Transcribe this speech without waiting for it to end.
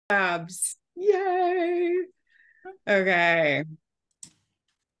collabs. Yay. Okay.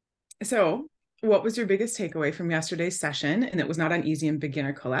 So, what was your biggest takeaway from yesterday's session? And it was not on easy and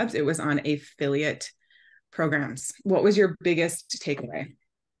beginner collabs, it was on affiliate programs. What was your biggest takeaway?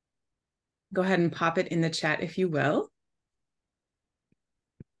 Go ahead and pop it in the chat if you will.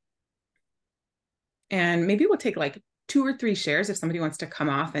 And maybe we'll take like 2 or 3 shares if somebody wants to come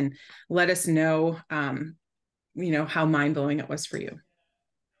off and let us know, how mind-blowing it was for you.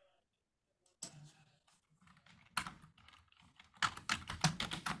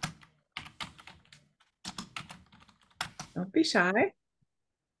 Don't be shy.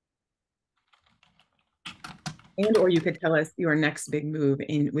 And or you could tell us your next big move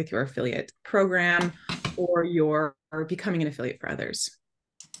in with your affiliate program or your becoming an affiliate for others.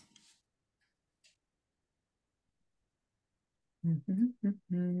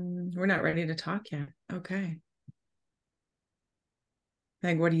 We're not ready to talk yet. Okay.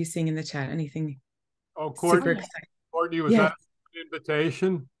 Meg, what are you seeing in the chat? Anything super exciting? Courtney, was that an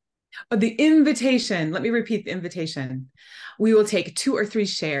invitation? Oh, the invitation. Let me repeat the invitation. We will take 2 or 3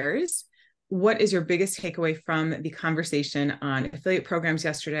 shares. What is your biggest takeaway from the conversation on affiliate programs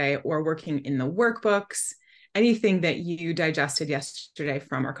yesterday or working in the workbooks? Anything that you digested yesterday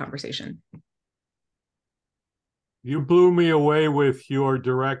from our conversation? You blew me away with your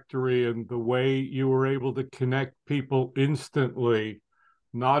directory and the way you were able to connect people instantly.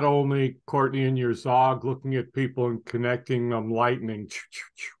 Not only Courtney and your Zog looking at people and connecting them lightning,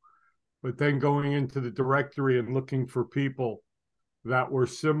 but then going into the directory and looking for people that were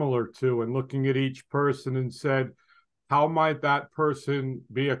similar to and looking at each person and said, how might that person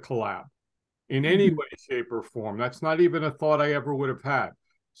be a collab in any way, shape, or form? That's not even a thought I ever would have had.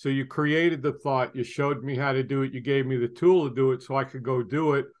 So you created the thought, you showed me how to do it, you gave me the tool to do it so I could go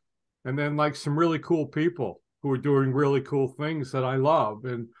do it. And then like some really cool people who are doing really cool things that I love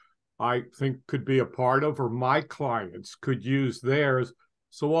and I think could be a part of, or my clients could use theirs.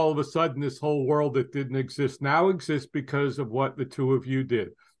 So all of a sudden, this whole world that didn't exist now exists because of what the two of you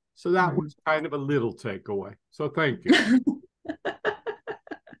did. So that was kind of a little takeaway. So thank you.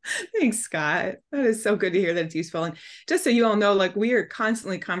 Thanks, Scott. That is so good to hear that it's useful. And just so you all know, like we are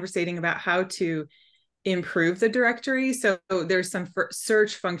constantly conversating about how to improve the directory. So there's some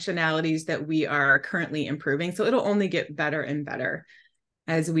search functionalities that we are currently improving. So it'll only get better and better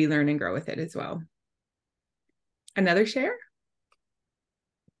as we learn and grow with it as well. Another share?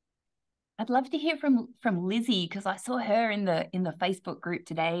 I'd love to hear from Lizzie, because I saw her in the Facebook group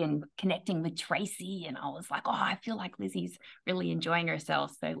today and connecting with Tracy, and I was like, oh, I feel like Lizzie's really enjoying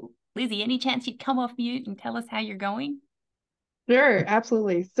herself. So Lizzie, any chance you'd come off mute and tell us how you're going? Sure,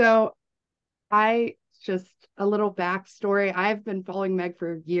 absolutely. So just a little backstory. I've been following Meg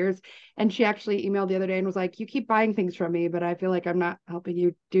for years, and she actually emailed the other day and was like, you keep buying things from me, but I feel like I'm not helping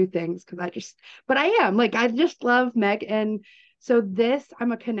you do things but I am. Like, I just love Meg. And so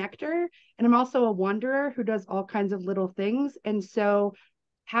I'm a connector, and I'm also a wanderer who does all kinds of little things. And so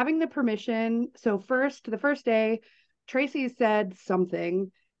having the permission, the first day, Tracy said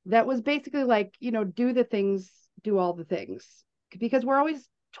something that was basically like, do the things, do all the things, because we're always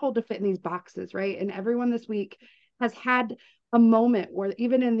told to fit in these boxes, right? And everyone this week has had a moment where,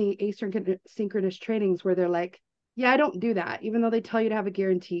 even in the asynchronous trainings, where they're like, yeah, I don't do that, even though they tell you to have a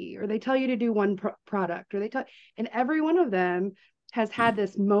guarantee, or they tell you to do one product, and every one of them has had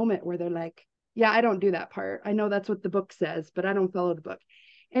this moment where they're like, yeah, I don't do that part. I know that's what the book says, but I don't follow the book.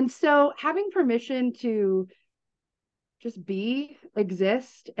 And so having permission to just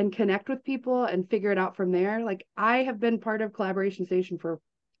exist, and connect with people and figure it out from there. Like, I have been part of Collaboration Station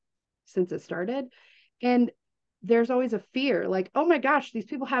since it started. And there's always a fear, like, oh my gosh, these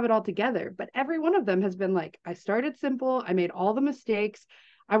people have it all together. But every one of them has been like, I started simple. I made all the mistakes.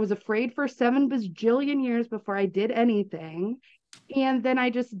 I was afraid for 7 bajillion years before I did anything. And then I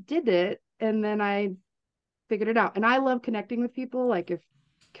just did it. And then I figured it out. And I love connecting with people. Like, if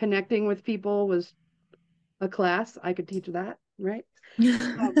connecting with people was a class, I could teach that, right?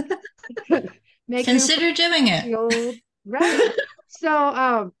 Consider doing it. Right.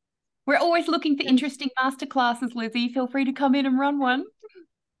 So we're always looking for interesting master classes, Lizzie. Feel free to come in and run one.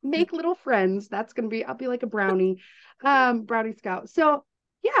 Make little friends. I'll be like a brownie scout. So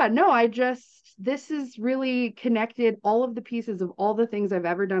yeah, no, this has really connected all of the pieces of all the things I've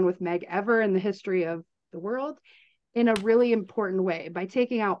ever done with Meg ever in the history of the world in a really important way by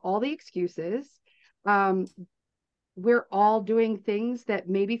taking out all the excuses. We're all doing things that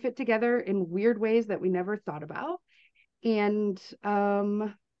maybe fit together in weird ways that we never thought about. And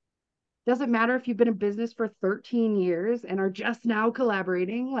doesn't matter if you've been in business for 13 years and are just now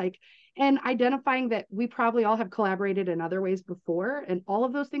collaborating. Like, and identifying that we probably all have collaborated in other ways before, and all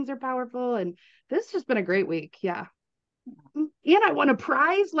of those things are powerful. And this has just been a great week. Yeah. And I won a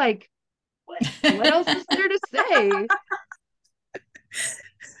prize. Like, what else is there to say?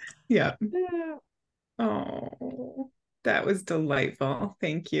 Yeah. Yeah. Oh, that was delightful.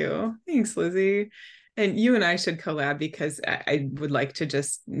 Thank you. Thanks, Lizzie. And you and I should collab, because I would like to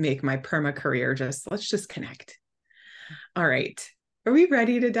just make my perma career let's just connect. All right. Are we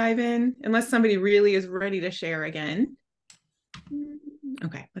ready to dive in? Unless somebody really is ready to share again.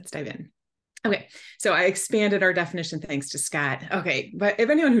 Okay, let's dive in. Okay, so I expanded our definition thanks to Scott. Okay, but if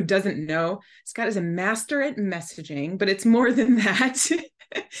anyone who doesn't know, Scott is a master at messaging, but it's more than that.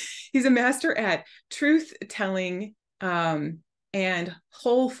 He's a master at truth telling and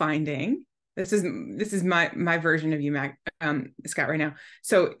whole finding. This is my version of you, Scott, right now.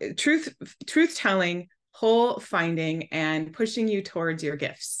 So truth telling, whole finding, and pushing you towards your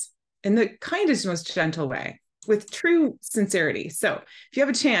gifts in the kindest, most gentle way, with true sincerity. So if you have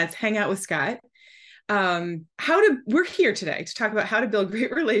a chance, hang out with Scott. We're here today to talk about how to build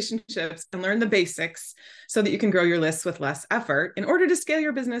great relationships and learn the basics so that you can grow your lists with less effort in order to scale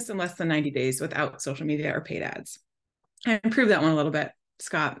your business in less than 90 days without social media or paid ads. I improved that one a little bit,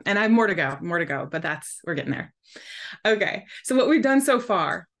 Scott, and I have more to go, but we're getting there. Okay. So what we've done so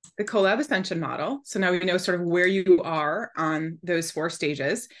far, the collab ascension model. So now we know sort of where you are on those 4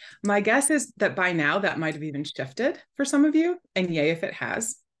 stages. My guess is that by now that might have even shifted for some of you, and yay if it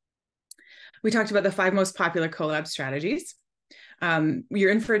has. We talked about the 5 most popular collab strategies.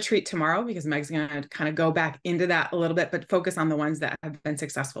 You're in for a treat tomorrow, because Meg's going to kind of go back into that a little bit, but focus on the ones that have been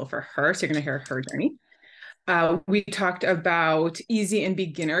successful for her. So you're going to hear her journey. We talked about easy and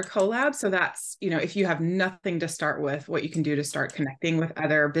beginner collabs. So that's, if you have nothing to start with, what you can do to start connecting with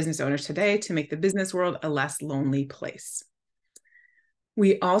other business owners today to make the business world a less lonely place.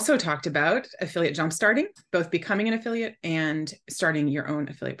 We also talked about affiliate jumpstarting, both becoming an affiliate and starting your own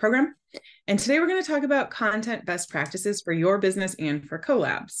affiliate program. And today we're going to talk about content best practices for your business and for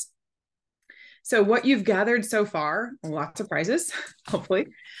collabs. So what you've gathered so far, lots of prizes, hopefully,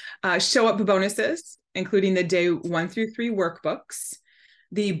 show up bonuses, including the day 1 through 3 workbooks,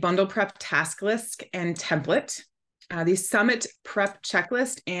 the bundle prep task list and template, the summit prep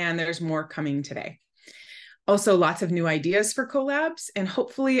checklist, and there's more coming today. Also, lots of new ideas for collabs, and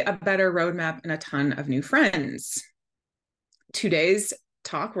hopefully a better roadmap and a ton of new friends. Today's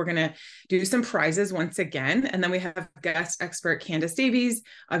talk, we're going to do some prizes once again, and then we have guest expert Candace Davies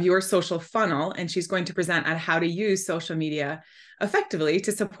of Your Social Funnel, and she's going to present on how to use social media effectively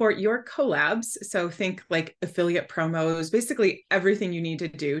to support your collabs. So think like affiliate promos, basically everything you need to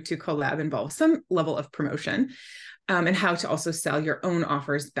do to collab involves some level of promotion, and how to also sell your own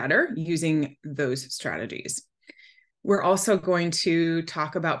offers better using those strategies. We're also going to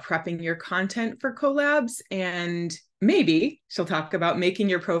talk about prepping your content for collabs, and maybe she'll talk about making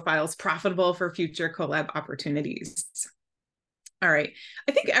your profiles profitable for future collab opportunities. All right.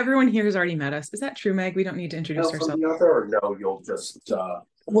 I think everyone here has already met us. Is that true, Meg? We don't need to introduce ourselves. The other, or no, you'll just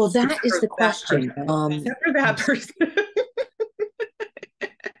well, that is the question. For that person.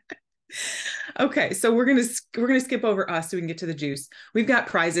 Okay, so we're gonna skip over us so we can get to the juice. We've got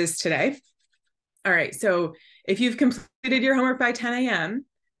prizes today. All right, so if you've completed your homework by 10 a.m.,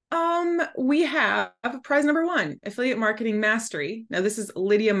 we have prize number 1, Affiliate Marketing Mastery. Now, this is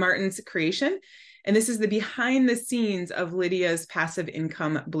Lydia Martin's creation, and this is the behind the scenes of Lydia's passive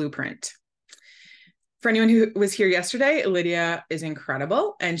income blueprint. For anyone who was here yesterday, Lydia is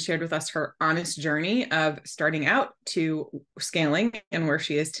incredible and shared with us her honest journey of starting out to scaling and where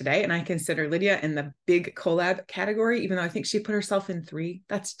she is today. And I consider Lydia in the big collab category, even though I think she put herself in 3.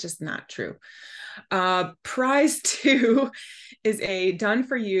 That's just not true. Prize 2 is a done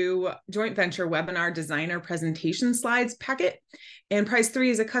for you joint venture webinar designer presentation slides packet. And prize 3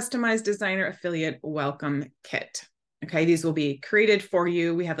 is a customized designer affiliate welcome kit. Okay, these will be created for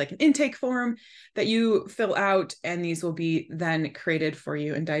you. We have like an intake form that you fill out, and these will be then created for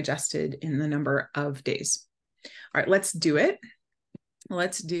you and digested in the number of days. All right, let's do it.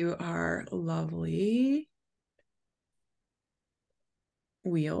 Let's do our lovely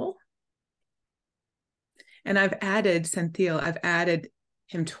wheel. And I've added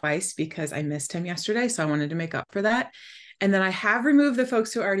him twice because I missed him yesterday, so I wanted to make up for that. And then I have removed the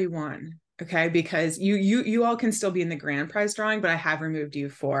folks who already won. Okay, because you all can still be in the grand prize drawing, but I have removed you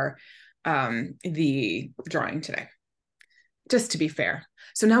for the drawing today, just to be fair.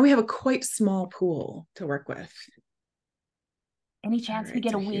 So now we have a quite small pool to work with. Any chance we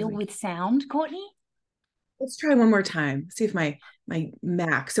get a wheel with sound, Courtney? Let's try one more time. See if my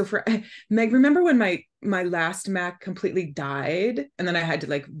Mac. So for Meg, remember when my last Mac completely died, and then I had to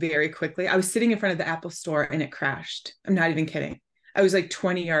like very quickly. I was sitting in front of the Apple Store and it crashed. I'm not even kidding. I was like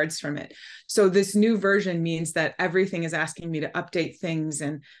 20 yards from it. So this new version means that everything is asking me to update things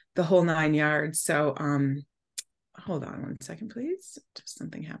and the whole 9 yards. So hold on one second, please. Just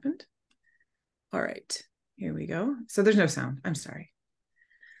something happened. All right, here we go. So there's no sound. I'm sorry.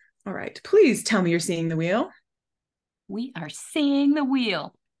 All right, please tell me you're seeing the wheel. We are seeing the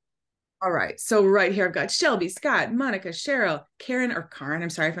wheel. All right, so right here I've got Shelby, Scott, Monica, Cheryl, Karen or Karen, I'm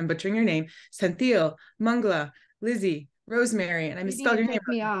sorry if I'm butchering your name, Cynthia, Mangla, Lizzie, Rosemary, and I misspelled your name. Take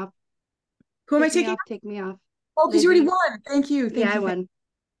me off. Who am I taking? Take me off. Oh, because you already won. Thank you. I won.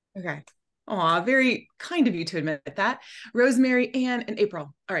 Okay. Aw, very kind of you to admit that. Rosemary, Ann, and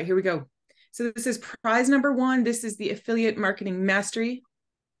April. All right, here we go. So this is prize number 1. This is the Affiliate Marketing Mastery.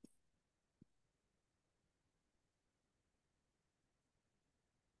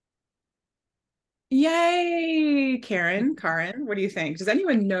 Yay, Karen, what do you think? Does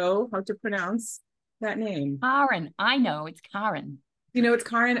anyone know how to pronounce that name? Karen, I know it's Karen. You know it's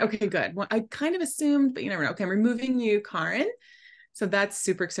Karen? Okay, good. Well, I kind of assumed, but you never know. Okay, I'm removing you, Karen. So that's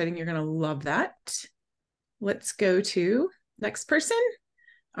super exciting. You're going to love that. Let's go to next person.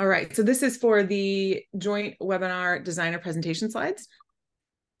 All right, so this is for the joint webinar designer presentation slides.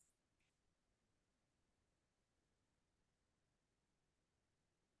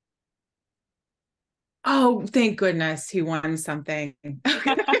 Oh, thank goodness he won something.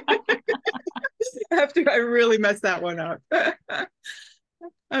 After I really messed that one up.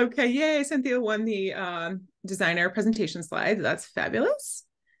 Okay, yay, Cynthia won the designer presentation slide. That's fabulous.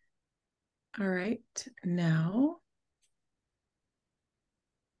 All right, now.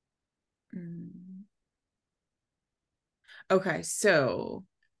 Okay, so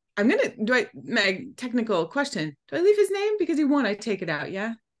I'm gonna, Meg, technical question. Do I leave his name? Because he won, I take it out,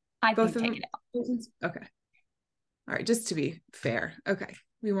 yeah? I think take it out. Okay. All right, just to be fair. Okay,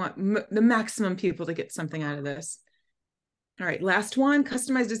 we want the maximum people to get something out of this. All right, last one,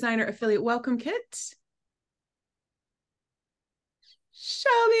 customized designer affiliate welcome kit.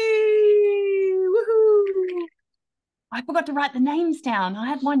 Shelby, woohoo! I forgot to write the names down. I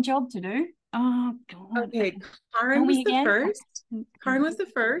had one job to do. Oh God. Okay, Karen was the first. Karen was the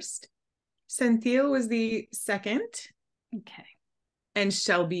first. Cynthia was the second. Okay. And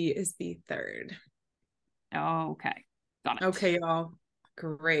Shelby is the third. Okay, got it. Okay, y'all.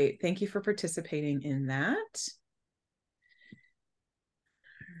 Great. Thank you for participating in that.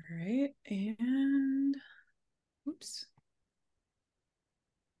 All right, and oops.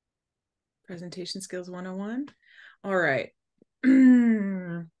 Presentation skills 101. All right.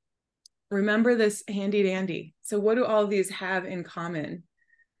 Remember this handy dandy. So what do all of these have in common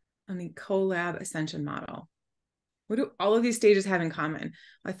on the collab ascension model? What do all of these stages have in common?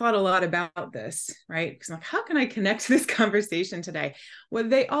 I thought a lot about this, right? Because I'm like, how can I connect to this conversation today? What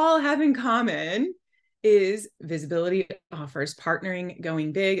they all have in common is visibility offers, partnering,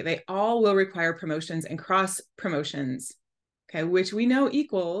 going big. They all will require promotions and cross promotions, okay, which we know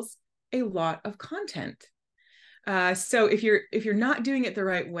equals a lot of content. So if you're not doing it the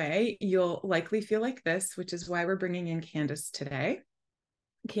right way, you'll likely feel like this, which is why we're bringing in Candace today.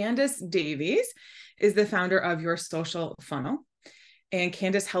 Candace Davies is the founder of Your Social Funnel. And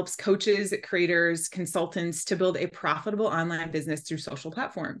Candace helps coaches, creators, consultants to build a profitable online business through social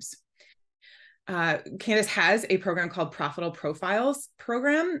platforms. Candace has a program called Profitable Profiles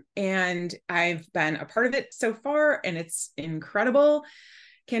program, and I've been a part of it so far, and it's incredible.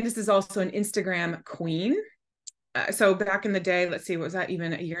 Candace is also an Instagram queen. So back in the day, let's see, what was that,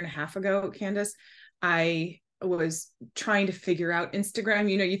 even a year and a half ago, Candace, I was trying to figure out Instagram.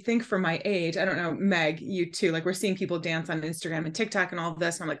 You know, you think for my age, I don't know, Meg, you too, like we're seeing people dance on Instagram and TikTok and all of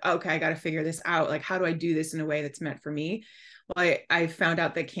this. And I'm like, okay, I got to figure this out. Like, how do I do this in a way that's meant for me? Well, I found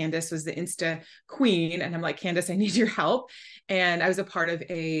out that Candace was the Insta queen, and I'm like, Candace, I need your help. And I was a part of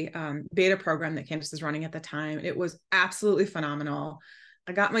a beta program that Candace was running at the time. It was absolutely phenomenal.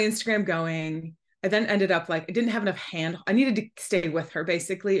 I got my Instagram going. I then ended up like, I didn't have enough I needed to stay with her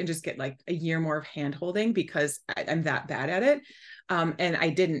basically and just get like a year more of hand holding because I'm that bad at it. And I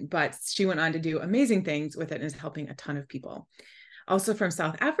didn't, but she went on to do amazing things with it and is helping a ton of people. Also from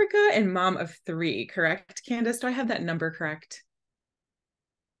South Africa and mom of 3, correct, Candace? Do I have that number correct?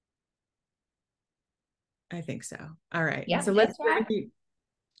 I think so. All right. Yeah, so that's right.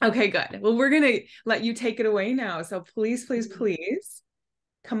 Okay, good. Well, we're going to let you take it away now. So please, please, please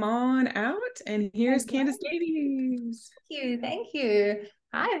come on out. And here's Candace Davies. Thank you.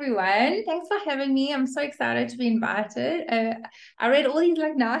 Hi, everyone. Thanks for having me. I'm so excited to be invited. I read all these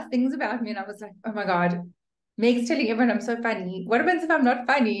like nice things about me and I was like, oh my God, Meg's telling everyone I'm so funny. What happens if I'm not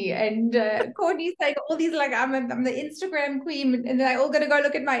funny? And Courtney's saying all these, like, I'm the Instagram queen, and they're all going to go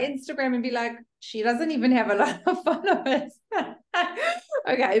look at my Instagram and be like, she doesn't even have a lot of followers.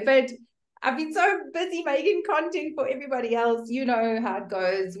 Okay, but I've been so busy making content for everybody else. You know how it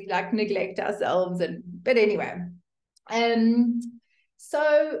goes. We like neglect ourselves. But anyway,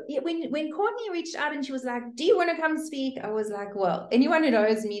 so when Courtney reached out and she was like, do you want to come speak? I was like, well, anyone who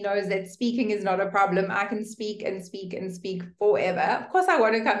knows me knows that speaking is not a problem. I can speak and speak and speak forever. Of course, I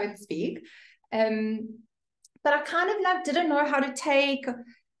want to come and speak. But I kind of like didn't know how to take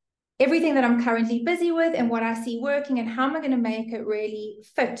everything that I'm currently busy with and what I see working, and how am I going to make it really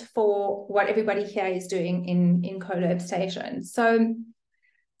fit for what everybody here is doing in Collab Station. So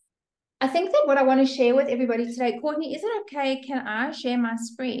I think that what I want to share with everybody today, Courtney, is it okay? Can I share my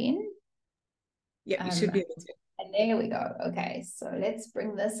screen? Yeah, you should be able to. And there we go. Okay, so let's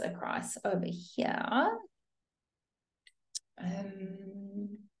bring this across over here.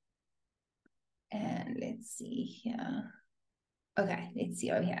 And let's see here. Okay, let's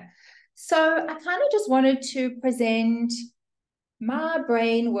see over here. So I kind of just wanted to present, my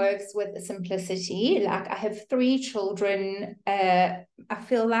brain works with simplicity. Like, I have 3 children. I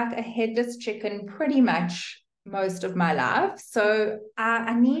feel like a headless chicken pretty much most of my life. So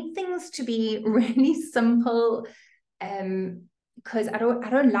I need things to be really simple, because I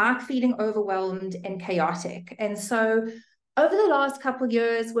don't like feeling overwhelmed and chaotic. And so over the last couple of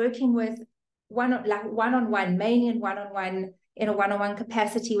years, working with one-on-one, mainly in a one-on-one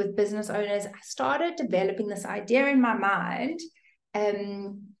capacity with business owners, I started developing this idea in my mind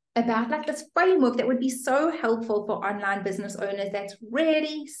about like this framework that would be so helpful for online business owners, that's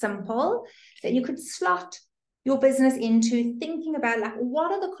really simple, that you could slot your business into, thinking about like,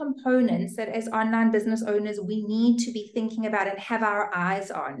 what are the components that as online business owners we need to be thinking about and have our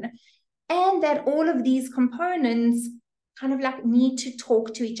eyes on, and that all of these components kind of like need to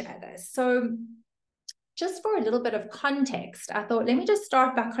talk to each other. So just for a little bit of context, I thought, let me just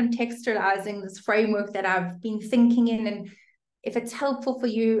start by contextualizing this framework that I've been thinking in, and if it's helpful for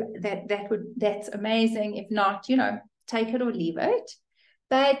you, that's amazing. If not, take it or leave it.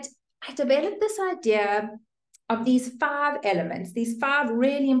 But I developed this idea of these 5 elements, these 5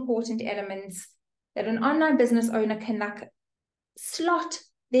 really important elements that an online business owner can like slot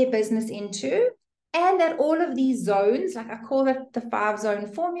their business into, and that all of these zones, like I call it the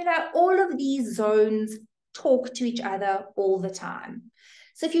 5-zone formula, all of these zones talk to each other all the time.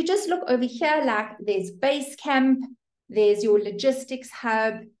 So if you just look over here, like there's Basecamp, there's your logistics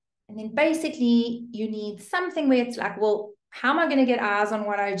hub, and then basically you need something where it's like, well, how am I going to get eyes on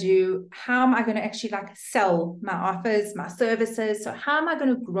what I do? How am I going to actually like sell my offers, my services? So how am I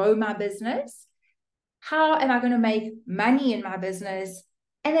going to grow my business? How am I going to make money in my business?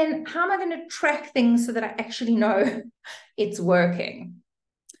 And then how am I going to track things so that I actually know it's working?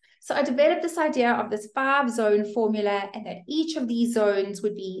 So I developed this idea of this 5-zone formula, and that each of these zones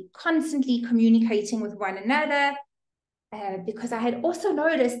would be constantly communicating with one another, because I had also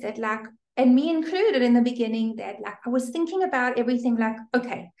noticed that, like, and me included in the beginning, that like I was thinking about everything like,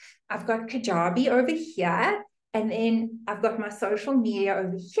 okay, I've got Kajabi over here, and then I've got my social media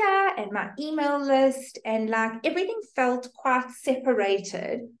over here and my email list, and like everything felt quite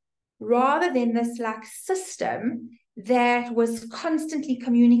separated, rather than this like system that was constantly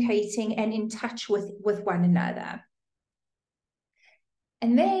communicating and in touch with one another.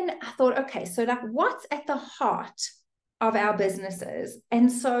 And then I thought, okay, so like what's at the heart of our businesses? And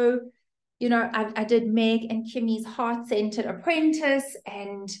so, I did Meg and Kimmy's Heart-Centered Apprentice,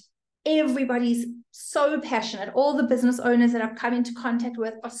 and everybody's so passionate. All the business owners that I've come into contact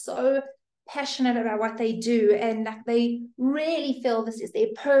with are so passionate about what they do, and like they really feel this is their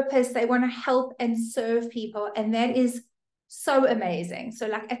purpose. They want to help and serve people, and that is so amazing. So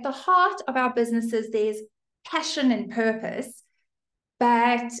like at the heart of our businesses, there's passion and purpose,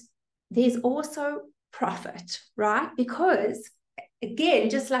 but there's also profit, right? Because again,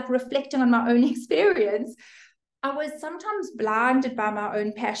 just like reflecting on my own experience, I was sometimes blinded by my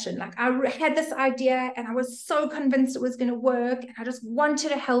own passion. Like I had this idea and I was so convinced it was going to work, and I just wanted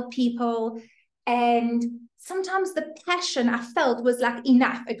to help people. And sometimes the passion I felt was like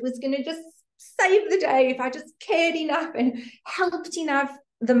enough. It was going to just save the day. If I just cared enough and helped enough,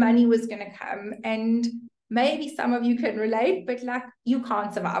 the money was going to come. And maybe some of you can relate, but like you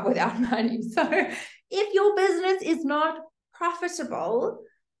can't survive without money. So if your business is not profitable,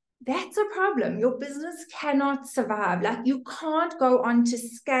 that's a problem. Your business cannot survive. Like you can't go on to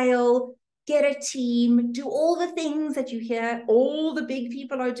scale, get a team, do all the things that you hear all the big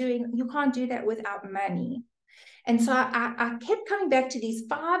people are doing. You can't do that without money. And so I kept coming back to these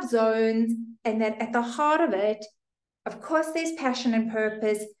 5 zones, and that at the heart of it, of course, there's passion and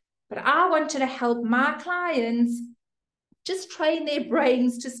purpose, but I wanted to help my clients just train their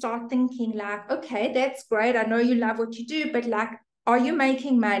brains to start thinking like, okay, that's great. I know you love what you do, but like, are you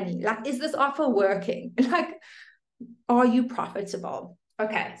making money? Like, is this offer working? Like, are you profitable?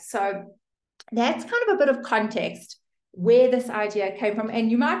 Okay, so that's kind of a bit of context where this idea came from.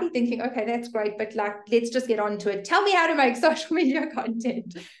 And you might be thinking, okay, that's great, but like, let's just get on to it. Tell me how to make social media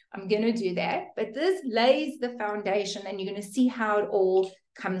content. I'm going to do that. But this lays the foundation, and you're going to see how it all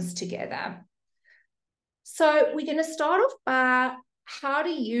comes together. So we're going to start off by, how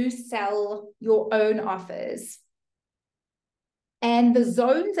do you sell your own offers? And the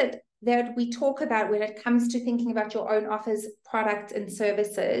zones that we talk about when it comes to thinking about your own offers, products, and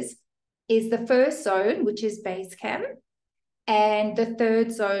services is the first zone, which is Basecamp, and the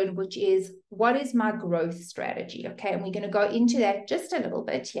third zone, which is, what is my growth strategy? Okay, and we're going to go into that just a little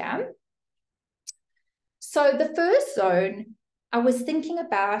bit here. So the first zone, I was thinking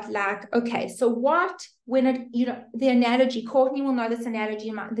about like, okay, so what, when it, you know, the analogy, Courtney will know this analogy,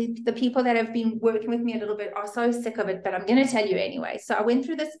 the people that have been working with me a little bit are so sick of it, but I'm going to tell you anyway. So I went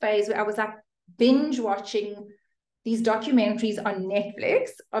through this phase where I was like binge watching these documentaries on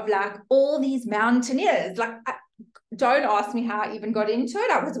Netflix of like all these mountaineers. Like, don't ask me how I even got into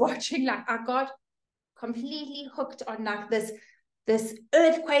it. I was watching, like, I got completely hooked on like this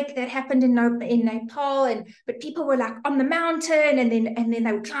earthquake that happened in Nepal, but people were like on the mountain, and then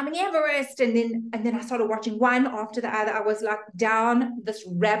they were climbing Everest, and then I started watching one after the other. I was like down this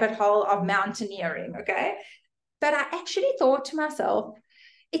rabbit hole of mountaineering. Okay, but I actually thought to myself,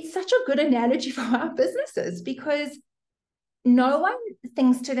 it's such a good analogy for our businesses, because no one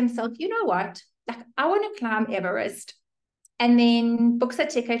thinks to themselves, you know what, like, I want to climb Everest, and then books a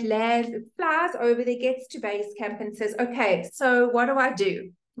ticket, lands, flies over there, gets to base camp and says, okay, so what do I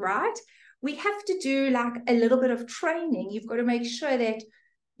do, right? We have to do like a little bit of training. You've got to make sure that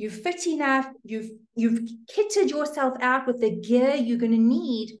you're fit enough, you've kitted yourself out with the gear you're going to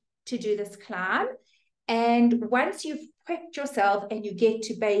need to do this climb. And once you've prepped yourself and you get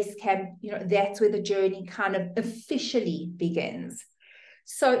to base camp, you know, that's where the journey kind of officially begins.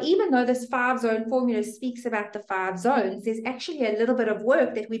 So even though this 5-zone formula speaks about the 5 zones, there's actually a little bit of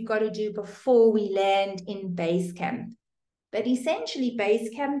work that we've got to do before we land in base camp. But essentially, base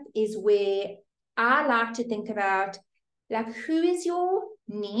camp is where I like to think about, like, who is your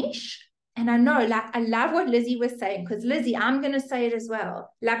niche? And I know, like, I love what Lizzie was saying, because Lizzie, I'm going to say it as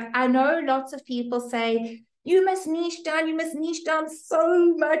well. Like, I know lots of people say, you must niche down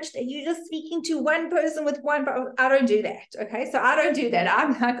so much that you're just speaking to one person with one, but I don't do that. Okay, so I don't do that.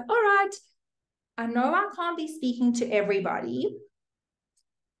 I'm like, all right, I know I can't be speaking to everybody,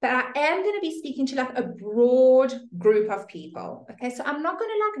 but I am going to be speaking to like a broad group of people. Okay, so I'm not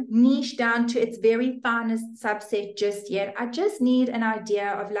going to like niche down to its very finest subset just yet. I just need an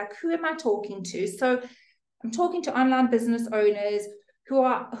idea of like, who am I talking to? So I'm talking to online business owners who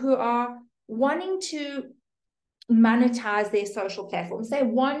are wanting to monetize their social platforms. They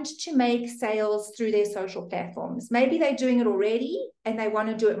want to make sales through their social platforms. Maybe they're doing it already and they want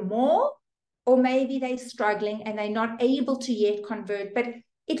to do it more, or maybe they're struggling and they're not able to yet convert. But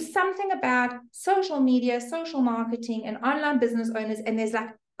it's something about social media, social marketing, and online business owners, and there's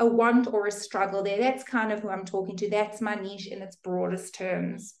like a want or a struggle there. That's kind of who I'm talking to. That's my niche in its broadest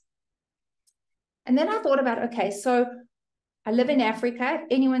terms. And then I thought about, okay, so I live in Africa. If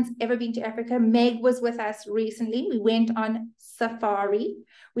anyone's ever been to Africa, Meg was with us recently. We went on safari.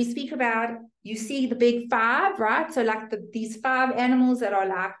 We speak about, you see the big 5, right? So like these 5 animals that are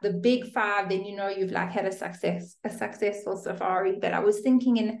like the big 5, then you know you've like had a successful safari. But I was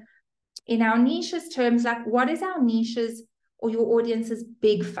thinking in our niches terms, like, what is our niches or your audience's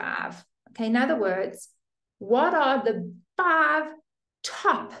big 5? Okay, in other words, what are the 5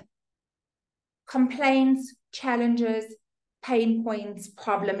 top complaints, challenges, pain points,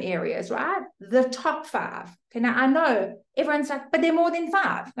 problem areas, right? The top 5. Okay, now I know everyone's like, but they're more than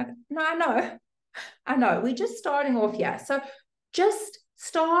 5. Like, no, I know. We're just starting off here. So just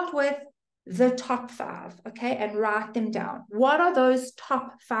start with the top 5, okay, and write them down. What are those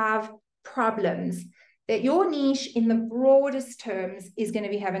top 5 problems that your niche in the broadest terms is going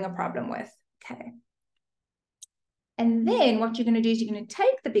to be having a problem with? Okay. And then what you're going to do is you're going to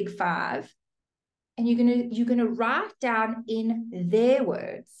take the big 5, and you're gonna write down in their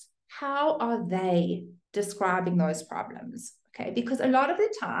words, how are they describing those problems? Okay, because a lot of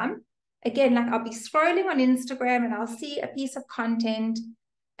the time, again, like, I'll be scrolling on Instagram and I'll see a piece of content.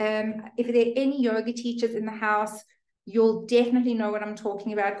 If there are any yoga teachers in the house, you'll definitely know what I'm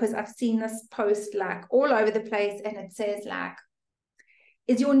talking about, because I've seen this post like all over the place, and it says like,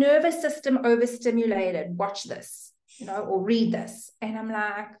 is your nervous system overstimulated? Watch this, you know, or read this. And I'm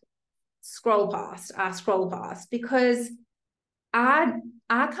like, scroll past, because I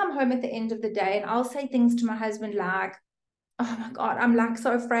come home at the end of the day and I'll say things to my husband like, oh my God, I'm like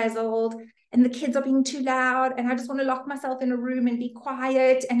so frazzled, and the kids are being too loud, and I just want to lock myself in a room and be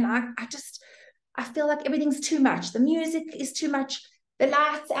quiet. And like, I feel like everything's too much. The music is too much. The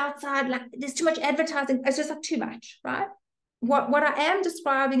lights outside, like there's too much advertising. It's just like too much, right? What I am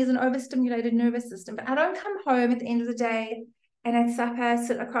describing is an overstimulated nervous system. But I don't come home at the end of the day and at supper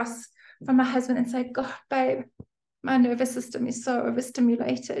sit across from my husband and say, God, babe, my nervous system is so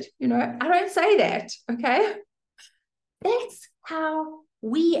overstimulated. You know, I don't say that, okay? That's how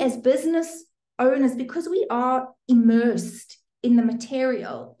we as business owners, because we are immersed in the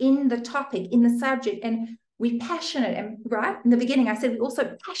material, in the topic, in the subject, and we're passionate. And right in the beginning, I said we're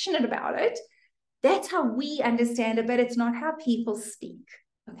also passionate about it. That's how we understand it, but it's not how people speak.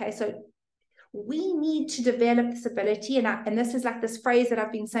 Okay, so we need to develop this ability, and this is like this phrase that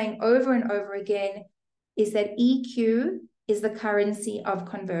I've been saying over and over again, is that EQ is the currency of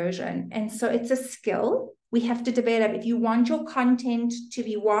conversion. And so it's a skill we have to develop. If you want your content to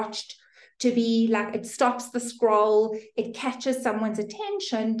be watched, to be like, it stops the scroll, it catches someone's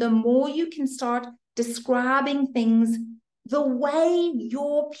attention, the more you can start describing things the way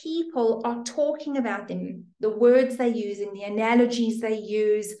your people are talking about them, the words they're using, the analogies they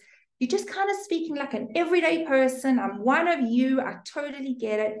use. You're just kind of speaking like an everyday person. I'm one of you. I totally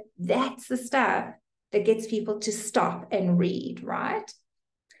get it. That's the stuff that gets people to stop and read, right?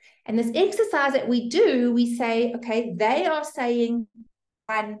 And this exercise that we do, we say, okay, they are saying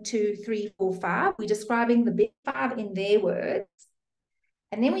 1, 2, 3, 4, 5. We're describing the big 5 in their words.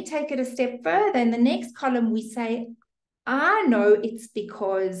 And then we take it a step further. In the next column, we say, I know it's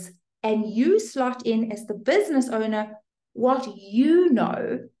because, and you slot in as the business owner, what you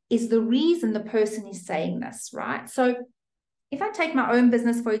know is the reason the person is saying this, right? So if I take my own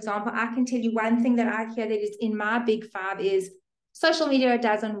business, for example, I can tell you one thing that I hear that is in my big 5 is social media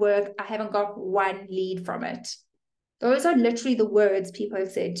doesn't work. I haven't got one lead from it. Those are literally the words people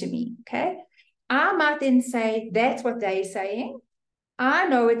have said to me, okay? I might then say, that's what they're saying. I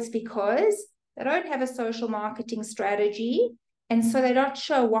know it's because they don't have a social marketing strategy, and so they're not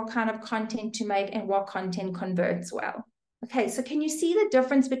sure what kind of content to make and what content converts well. Okay, so can you see the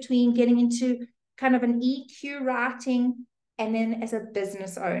difference between getting into kind of an EQ writing and then as a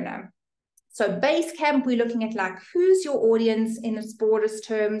business owner? So Basecamp, we're looking at like, who's your audience in its broadest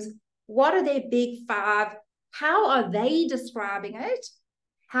terms? What are their big 5? How are they describing it?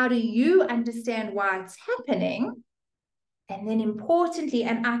 How do you understand why it's happening? And then importantly,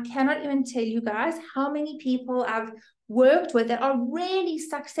 and I cannot even tell you guys how many people I've worked with that are really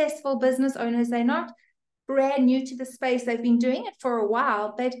successful business owners. They're not brand new to the space. They've been doing it for a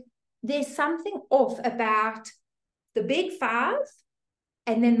while, but there's something off about the big 5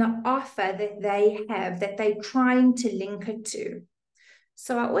 and then the offer that they have that they're trying to link it to.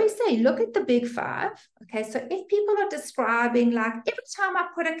 So I always say, look at the big 5. Okay, so if people are describing like, every time I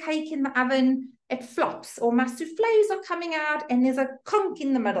put a cake in the oven, it flops, or my souffles are coming out and there's a conch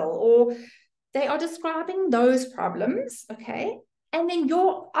in the middle, or they are describing those problems, okay? And then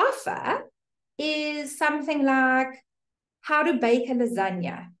your offer is something like how to bake a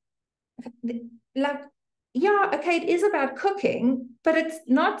lasagna. Like, yeah, okay, it is about cooking, but it's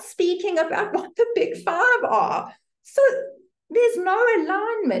not speaking about what the big 5 are. So there's no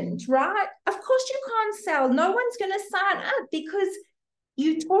alignment, right? Of course you can't sell. No one's going to sign up because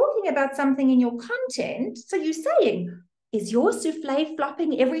you're talking about something in your content. So you're saying, is your souffle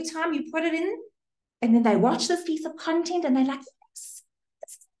flopping every time you put it in? And then they watch this piece of content and they're like, yes,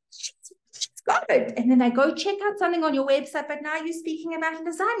 she's got it. And then they go check out something on your website, but now you're speaking about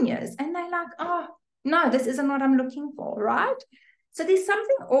lasagnas. And they're like, oh, no, this isn't what I'm looking for, right? So there's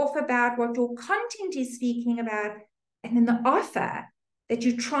something off about what your content is speaking about and then the offer that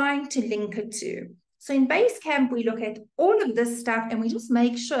you're trying to link it to. So in Basecamp, we look at all of this stuff and we just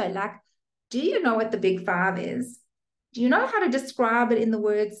make sure, like, do you know what the big 5 is? Do you know how to describe it in the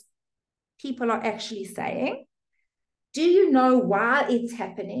words people are actually saying? Do you know why it's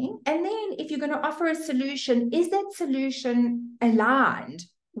happening? And then if you're going to offer a solution, is that solution aligned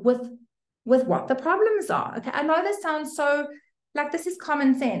with what the problems are? Okay, I know this sounds so like this is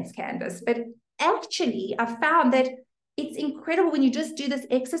common sense, Candace, but actually I found that it's incredible when you just do this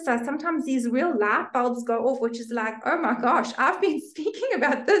exercise. Sometimes these real light bulbs go off, which is like, oh my gosh, I've been speaking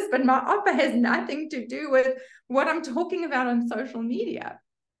about this, but my offer has nothing to do with what I'm talking about on social media.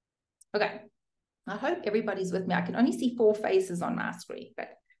 Okay, I hope everybody's with me. I can only see 4 faces on my screen, but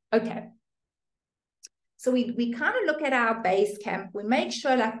okay. So we kind of look at our base camp. We make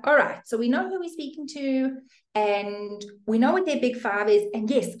sure like, all right, so we know who we're speaking to and we know what their big 5 is. And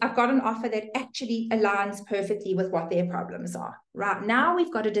yes, I've got an offer that actually aligns perfectly with what their problems are. Right now,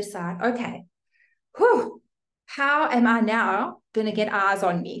 we've got to decide, okay, how am I now going to get eyes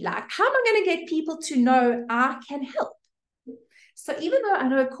on me? Like, how am I going to get people to know I can help? So even though I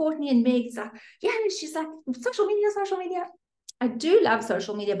know Courtney and Meg's like, yeah, she's like, social media. I do love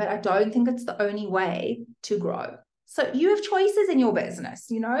social media, but I don't think it's the only way to grow. So you have choices in your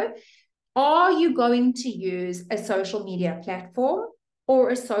business, you know. Are you going to use a social media platform or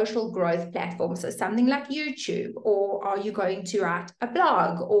a social growth platform? So something like YouTube, or are you going to write a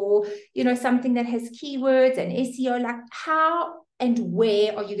blog, or, you know, something that has keywords and SEO? Like, how and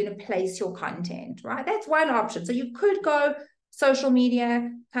where are you going to place your content, right? That's one option. So you could go social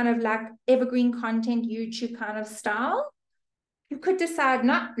media, kind of like evergreen content, YouTube kind of style. You could decide,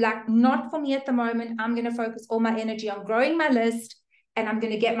 not for me at the moment. I'm going to focus all my energy on growing my list, and I'm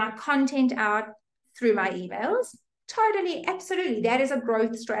going to get my content out through my emails. Totally, absolutely. That is a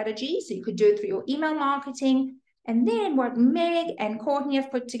growth strategy. So you could do it through your email marketing. And then what Meg and Courtney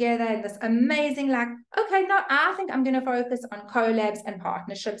have put together in this amazing, like, okay, no, I think I'm going to focus on collabs and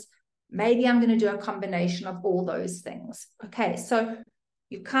partnerships. Maybe I'm going to do a combination of all those things. Okay, so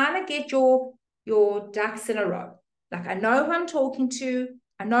you kind of get your ducks in a row. Like, I know who I'm talking to.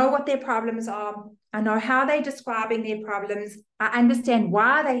 I know what their problems are. I know how they're describing their problems. I understand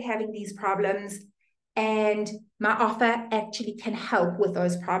why they're having these problems. And my offer actually can help with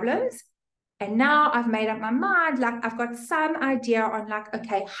those problems. And now I've made up my mind. Like, I've got some idea on like,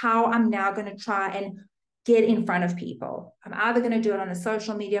 okay, how I'm now going to try and get in front of people. I'm either going to do it on a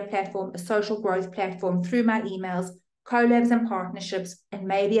social media platform, a social growth platform, through my emails, collabs and partnerships, and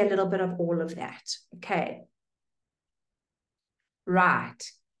maybe a little bit of all of that. Okay. Right.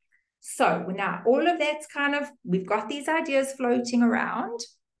 So now all of that's kind of, we've got these ideas floating around.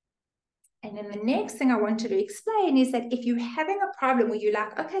 And then the next thing I wanted to explain is that if you're having a problem where you're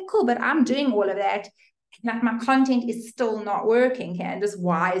like, okay, cool, but I'm doing all of that, like my content is still not working, Candace,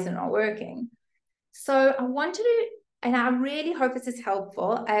 why is it not working? So I wanted to, and I really hope this is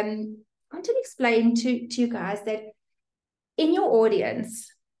helpful, I want to explain to you guys that in your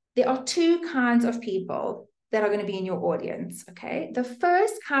audience, there are 2 kinds of people that are going to be in your audience, okay? The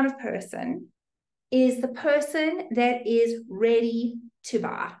first kind of person is the person that is ready to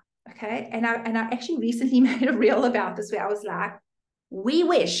buy, okay? And I actually recently made a reel about this where I was like, we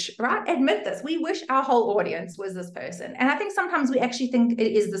wish, right? Admit this. We wish our whole audience was this person. And I think sometimes we actually think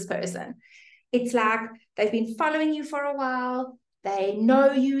it is this person. It's like they've been following you for a while. They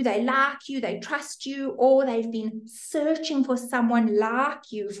know you, they like you, they trust you, or they've been searching for someone like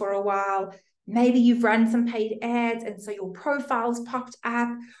you for a while. Maybe you've run some paid ads and so your profile's popped up,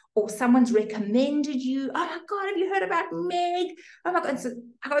 or someone's recommended you. Oh my God, have you heard about Meg? Oh my God. So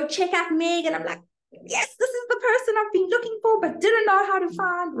I go check out Meg and I'm like, yes, this is the person I've been looking for, but didn't know how to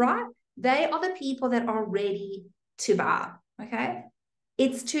find, right? They are the people that are ready to buy, okay?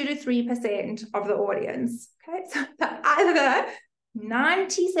 It's 2 to 3% of the audience, okay? So either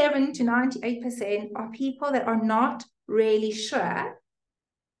 97 to 98% are people that are not really sure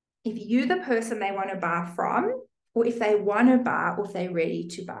if you're the person they want to buy from, or if they want to buy, or if they're ready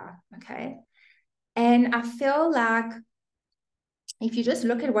to buy, okay? And I feel like if you just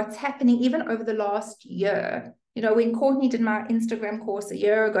look at what's happening even over the last year, you know, when Courtney did my Instagram course a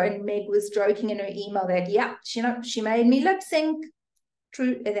year ago and Meg was joking in her email that, yeah, she made me lip sync.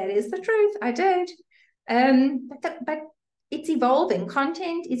 True, that is the truth. I did. But it's evolving.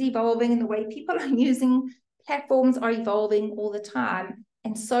 Content is evolving, and the way people are using platforms are evolving all the time.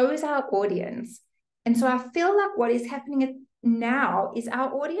 And so is our audience. And so I feel like what is happening now is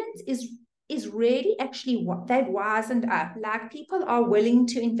our audience is really actually what they've wisened up. Like, people are willing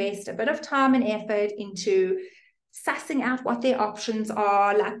to invest a bit of time and effort into sussing out what their options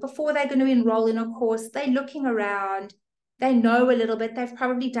are. Like, before they're going to enroll in a course, they're looking around. They know a little bit. They've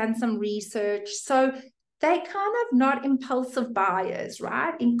probably done some research. So they kind of not impulsive buyers,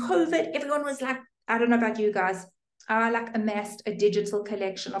 right? In COVID, everyone was like, I don't know about you guys, I like amassed a digital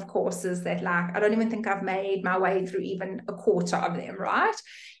collection of courses that, like, I don't even think I've made my way through even a quarter of them, right?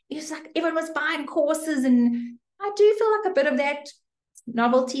 It's like everyone was buying courses, and I do feel like a bit of that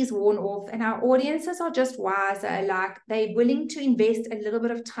novelty is worn off, and our audiences are just wiser. Like, they're willing to invest a little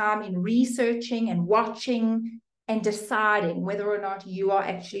bit of time in researching and watching and deciding whether or not you are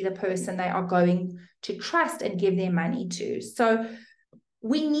actually the person they are going to trust and give their money to. So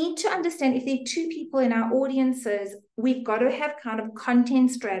we need to understand if there are two people in our audiences, we've got to have kind of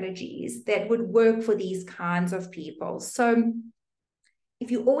content strategies that would work for these kinds of people. So if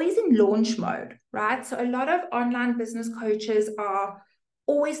you're always in launch mode, right? So a lot of online business coaches are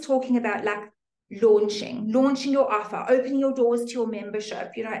always talking about like launching your offer, opening your doors to your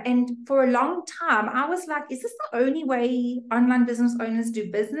membership, you know, and for a long time, I was like, is this the only way online business owners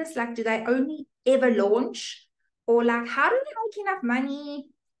do business? Like, do they only ever launch? Or like, how do they make enough money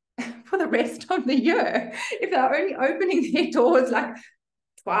for the rest of the year if they're only opening their doors like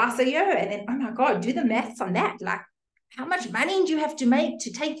twice a year? And then, oh my God, do the maths on that. Like, how much money do you have to make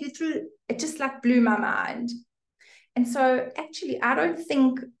to take you through? It just like blew my mind. And so actually, I don't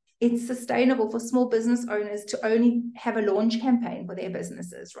think it's sustainable for small business owners to only have a launch campaign for their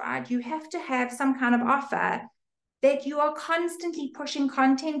businesses, right? You have to have some kind of offer that you are constantly pushing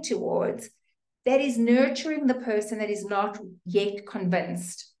content towards that is nurturing the person that is not yet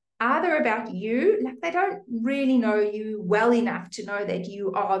convinced, either about you, like they don't really know you well enough to know that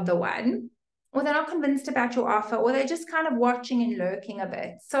you are the one, or they're not convinced about your offer, or they're just kind of watching and lurking a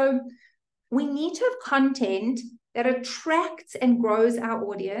bit. So we need to have content that attracts and grows our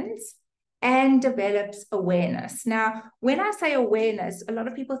audience and develops awareness. Now, when I say awareness, a lot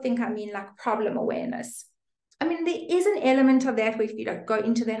of people think I mean like problem awareness. I mean, there is an element of that where if you go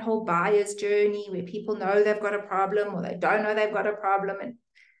into that whole buyer's journey where people know they've got a problem or they don't know they've got a problem.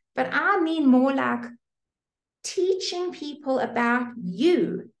 But I mean more like teaching people about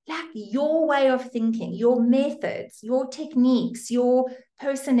you, like your way of thinking, your methods, your techniques, your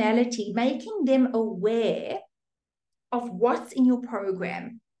personality, making them aware of what's in your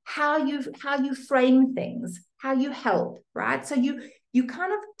program, how you frame things, how you help, right? So you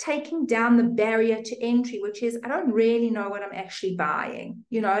kind of taking down the barrier to entry, which is, I don't really know what I'm actually buying,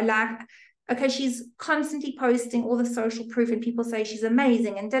 you know, like, okay, she's constantly posting all the social proof and people say she's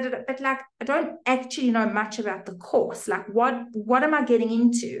amazing and da, da, da, but like, I don't actually know much about the course. Like what am I getting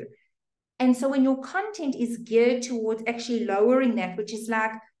into? And so when your content is geared towards actually lowering that, which is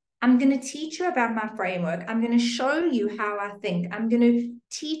like, I'm going to teach you about my framework. I'm going to show you how I think. I'm going to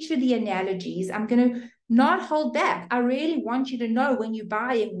teach you the analogies. I'm going to not hold back. I really want you to know when you're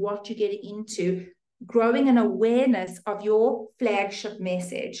buying what you're getting into, growing an awareness of your flagship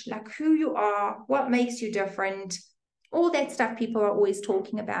message, like who you are, what makes you different, all that stuff people are always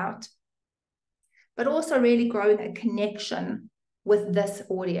talking about. But also really growing a connection with this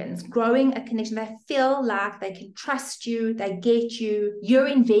audience, growing a connection. They feel like they can trust you, they get you, you're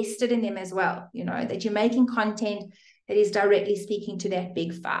invested in them as well, you know, that you're making content that is directly speaking to that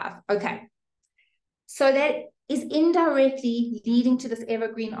big five. Okay. So that is indirectly leading to this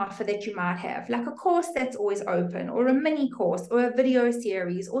evergreen offer that you might have, like a course that's always open, or a mini course, or a video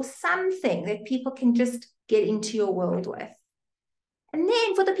series, or something that people can just get into your world with. And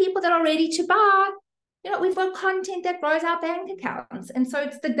then for the people that are ready to buy, you know, we've got content that grows our bank accounts. And so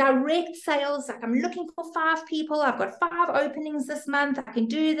it's the direct sales, like I'm looking for 5 people. I've got 5 openings this month. I can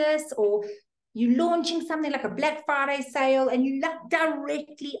do this. Or you're launching something like a Black Friday sale and you like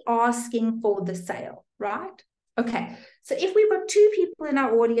directly asking for the sale, right? Okay. So if we've got 2 people in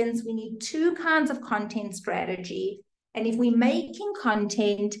our audience, we need 2 kinds of content strategy. And if we're making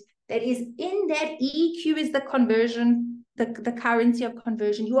content that is in that EQ is the conversion, the currency of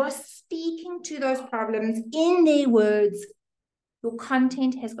conversion, you are speaking to those problems in their words, your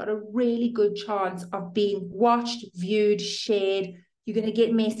content has got a really good chance of being watched, viewed, shared. You're going to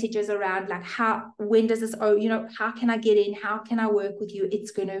get messages around like when does this, you know, how can I get in? How can I work with you?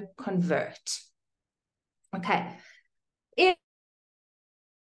 It's going to convert. Okay. If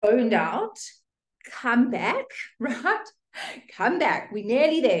owned out, come back, right? Come back. We're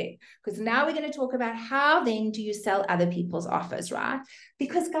nearly there, because now we're going to talk about how then do you sell other people's offers, right?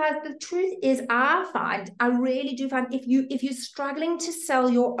 Because guys, the truth is I really do find if you're struggling to sell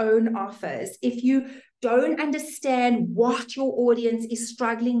your own offers, if you don't understand what your audience is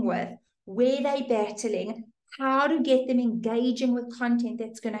struggling with, where they're battling, how to get them engaging with content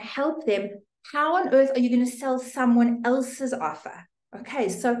that's going to help them, how on earth are you going to sell someone else's offer? Okay,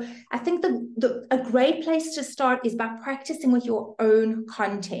 so I think a great place to start is by practicing with your own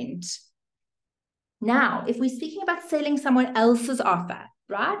content. Now, if we're speaking about selling someone else's offer,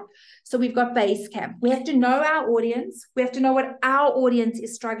 right? So we've got Basecamp. We have to know our audience. We have to know what our audience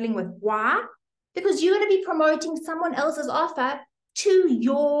is struggling with. Why? Because you're going to be promoting someone else's offer to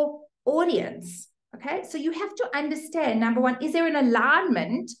your audience. Okay, so you have to understand, number one, is there an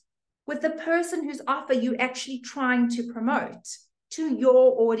alignment with the person whose offer you're actually trying to promote to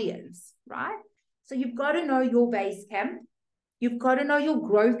your audience, right? So you've got to know your Basecamp. You've got to know your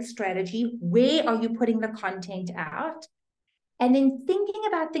growth strategy. Where are you putting the content out? And then thinking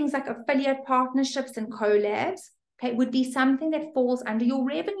about things like affiliate partnerships and collabs, okay, would be something that falls under your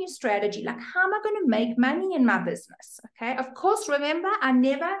revenue strategy. Like, how am I going to make money in my business? Okay, of course, remember, I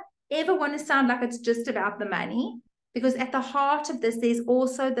never ever want to sound like it's just about the money, because at the heart of this, there's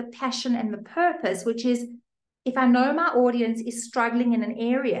also the passion and the purpose, which is, if I know my audience is struggling in an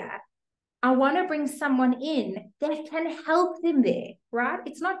area, I want to bring someone in that can help them there, right?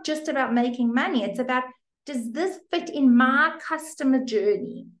 It's not just about making money. It's about, does this fit in my customer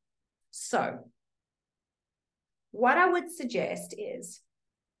journey? So what I would suggest is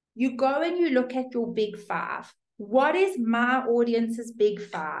you go and you look at your big five. What is my audience's big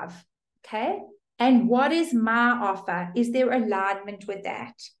five? Okay. And what is my offer? Is there alignment with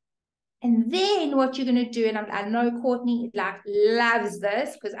that? And then what you're going to do, and I know Courtney loves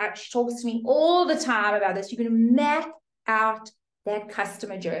this because she talks to me all the time about this. You're going to map out that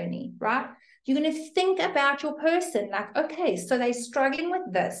customer journey, right? You're going to think about your person like, okay, so they're struggling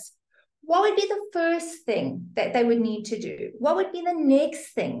with this. What would be the first thing that they would need to do? What would be the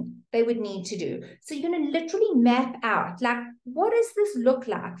next thing they would need to do? So you're going to literally map out, like, what does this look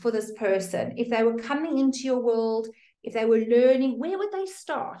like for this person? If they were coming into your world, if they were learning, where would they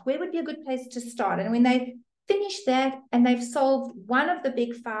start? Where would be a good place to start? And when they finish that and they've solved one of the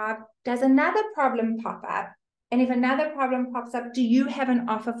big five, does another problem pop up? And if another problem pops up, do you have an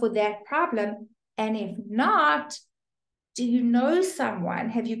offer for that problem? And if not, do you know someone?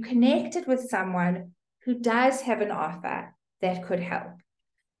 Have you connected with someone who does have an offer that could help?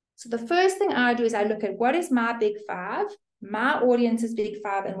 So the first thing I do is I look at what is my big five, my audience's big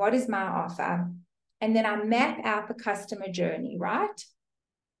five, and what is my offer? And then I map out the customer journey, right?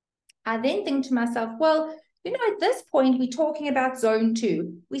 I then think to myself, well, you know, at this point, we're talking about zone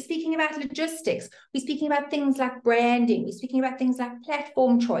 2. We're speaking about logistics. We're speaking about things like branding. We're speaking about things like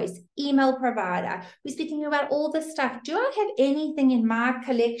platform choice, email provider. We're speaking about all this stuff. Do I have anything in my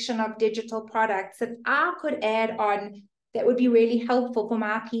collection of digital products that I could add on that would be really helpful for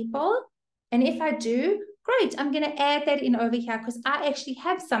my people? And if I do, great, I'm going to add that in over here because I actually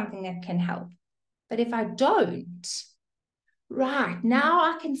have something that can help. But if I don't, right, now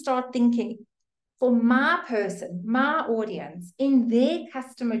I can start thinking, for my person, my audience, in their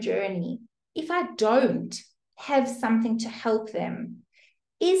customer journey, if I don't have something to help them,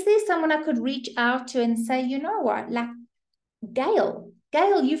 is there someone I could reach out to and say, you know what, like Gail,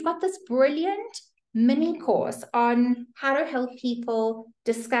 you've got this brilliant mini course on how to help people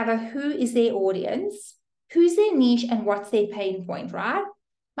discover who is their audience, who's their niche, and what's their pain point, right?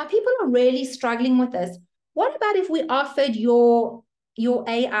 My people are really struggling with this. What about if we offered your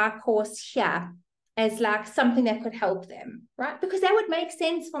AI course here as like something that could help them, right? Because that would make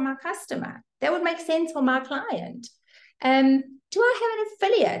sense for my customer. That would make sense for my client. Do I have an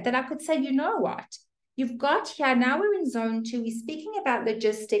affiliate that I could say, you know what? You've got here, now we're in zone 2, we're speaking about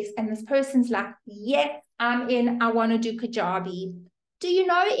logistics, and this person's like, yes, I'm in, I want to do Kajabi. Do you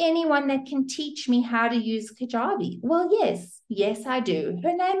know anyone that can teach me how to use Kajabi? Well, yes, I do.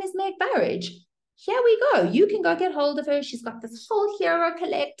 Her name is Meg Burridge. Here we go. You can go get hold of her. She's got this whole hero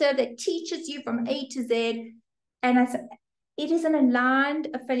collective that teaches you from A to Z. And I said, it is an aligned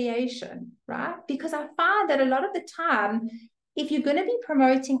affiliation, right? Because I find that a lot of the time, if you're going to be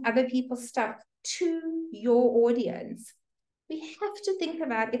promoting other people's stuff to your audience, we have to think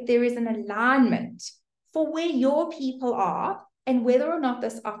about if there is an alignment for where your people are and whether or not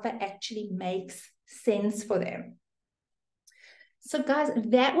this offer actually makes sense for them. So guys,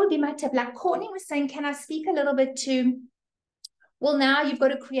 that would be my tip. Like Courtney was saying, can I speak a little bit to, well, now you've got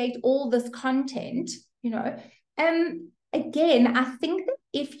to create all this content, you know. Again, I think that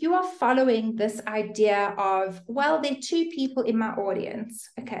if you are following this idea of, well, there are 2 people in my audience,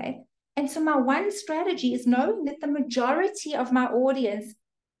 okay? And so my one strategy is knowing that the majority of my audience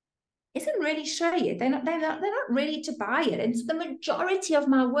isn't really sure yet. They're not ready to buy it. And so the majority of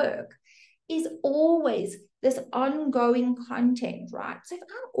my work is always this ongoing content, right? So if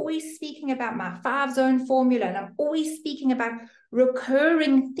I'm always speaking about my 5-zone formula and I'm always speaking about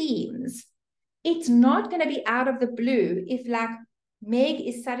recurring themes, it's not going to be out of the blue if like Meg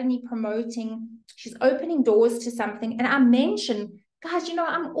is suddenly promoting, she's opening doors to something. And I mention, guys, you know,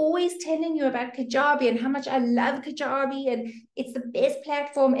 I'm always telling you about Kajabi and how much I love Kajabi and it's the best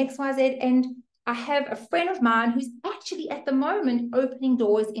platform, XYZ. And I have a friend of mine who's actually at the moment opening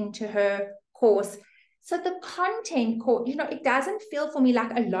doors into her course. So the content, you know, it doesn't feel for me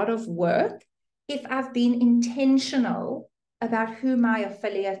like a lot of work if I've been intentional about who my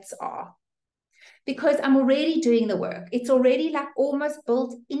affiliates are, because I'm already doing the work. It's already like almost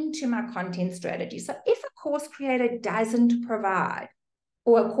built into my content strategy. So if a course creator doesn't provide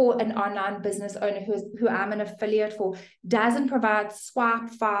or an online business owner who I'm an affiliate for doesn't provide swipe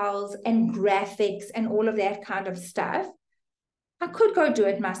files and graphics and all of that kind of stuff, I could go do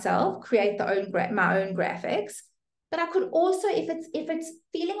it myself, create my own graphics. But I could also, if it's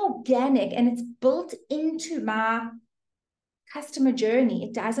feeling organic and it's built into my customer journey,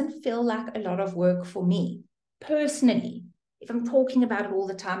 it doesn't feel like a lot of work for me personally, if I'm talking about it all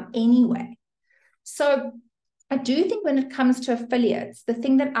the time anyway. So I do think when it comes to affiliates, the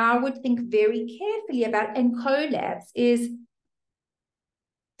thing that I would think very carefully about and collabs is,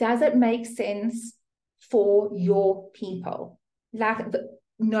 does it make sense for your people? Like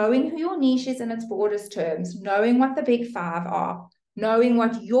knowing who your niche is in its broadest terms, knowing what the big five are, knowing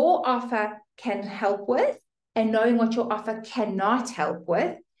what your offer can help with, and knowing what your offer cannot help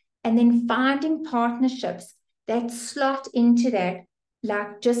with, and then finding partnerships that slot into that,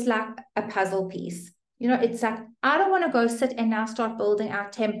 like just like a puzzle piece. You know, it's like, I don't want to go sit and now start building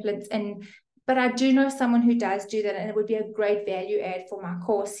out templates, but I do know someone who does do that, and it would be a great value add for my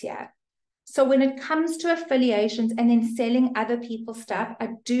course here. So when it comes to affiliations and then selling other people's stuff, I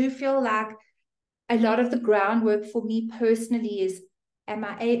do feel like a lot of the groundwork for me personally is, have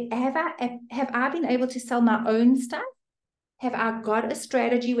I been able to sell my own stuff? Have I got a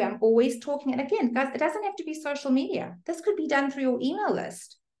strategy where I'm always talking? And again, guys, it doesn't have to be social media. This could be done through your email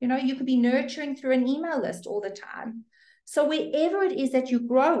list. You know, you could be nurturing through an email list all the time. So wherever it is that you're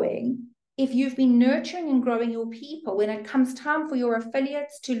growing, if you've been nurturing and growing your people, when it comes time for your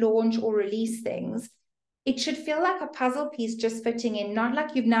affiliates to launch or release things, it should feel like a puzzle piece just fitting in, not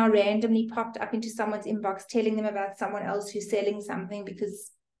like you've now randomly popped up into someone's inbox telling them about someone else who's selling something because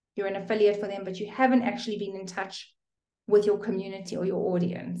you're an affiliate for them, but you haven't actually been in touch with your community or your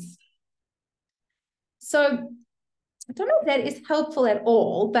audience. So I don't know if that is helpful at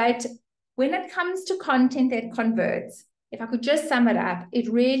all, but when it comes to content that converts, if I could just sum it up, it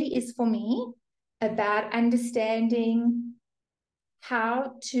really is for me about understanding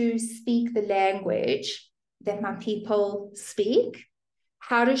how to speak the language that my people speak,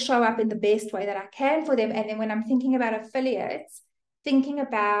 how to show up in the best way that I can for them. And then when I'm thinking about affiliates, thinking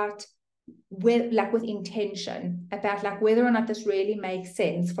about with intention, about like whether or not this really makes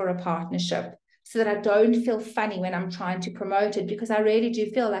sense for a partnership, so that I don't feel funny when I'm trying to promote it, because I really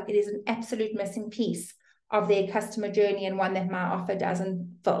do feel like it is an absolute missing piece of their customer journey and one that my offer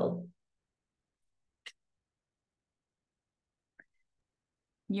doesn't fill.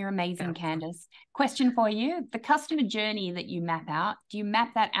 You're amazing, Candice. Question for you. The customer journey that you map out, do you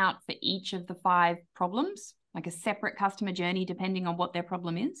map that out for each of the 5 problems? Like a separate customer journey depending on what their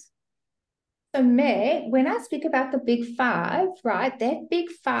problem is? So Meg, when I speak about the big 5, right, that big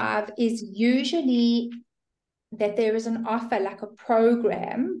 5 is usually that there is an offer, like a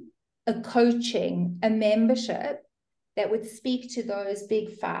program, a coaching, a membership that would speak to those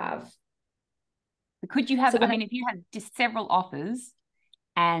big 5. Could you have, if you had just several offers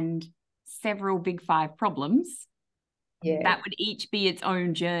and several big 5 problems, that would each be its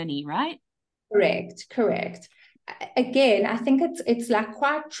own journey, right? Correct. Again, I think it's like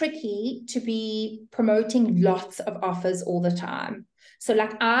quite tricky to be promoting lots of offers all the time. So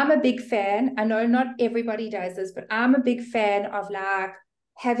like, I'm a big fan, I know not everybody does this, but I'm a big fan of like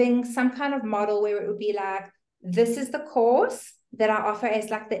having some kind of model where it would be like, this is the course that I offer as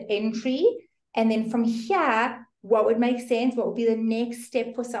like the entry. And then from here, what would make sense? What would be the next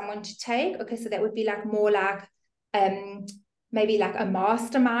step for someone to take? Okay, so that would be like more like maybe like a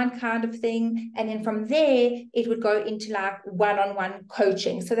mastermind kind of thing. And then from there, it would go into like one-on-one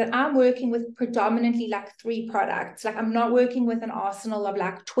coaching, so that I'm working with predominantly like 3 products. Like, I'm not working with an arsenal of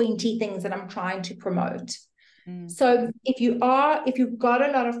like 20 things that I'm trying to promote. So if you've got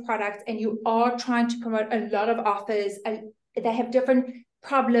a lot of products and you are trying to promote a lot of offers and they have different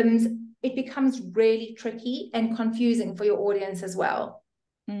problems, it becomes really tricky and confusing for your audience as well.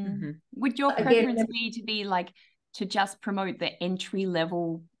 Would your preference be to be like to just promote the entry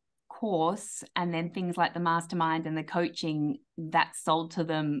level course, and then things like the mastermind and the coaching that's sold to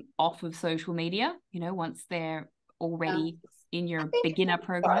them off of social media, once they're already in your beginner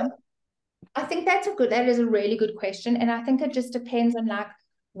program? I think that is a really good question. And I think it just depends on like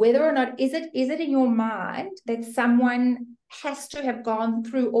whether or not, is it in your mind that someone has to have gone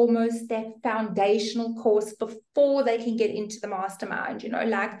through almost that foundational course before they can get into the mastermind.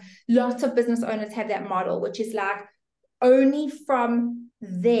 Like lots of business owners have that model, which is like only from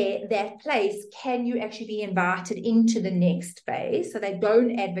that place can you actually be invited into the next phase. So they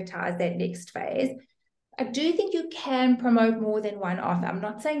don't advertise that next phase. I do think you can promote more than one offer. I'm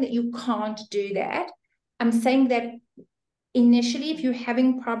not saying that you can't do that. I'm saying that initially, if you're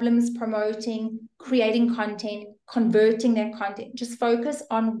having problems promoting, creating content, converting that content, just focus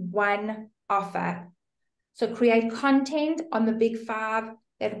on one offer. So create content on the big 5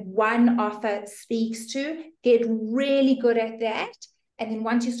 that one offer speaks to, get really good at that. And then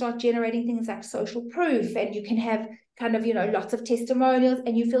once you start generating things like social proof, and you can have kind of, lots of testimonials,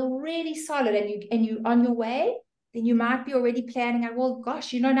 and you feel really solid, and you on your way, then you might be already planning out, well,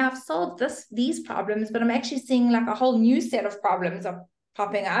 gosh, now I've solved these problems, but I'm actually seeing like a whole new set of problems are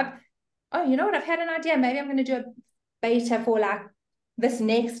popping up. Oh, you know what? I've had an idea. Maybe I'm going to do a beta for like this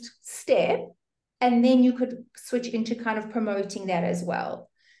next step. And then you could switch into kind of promoting that as well.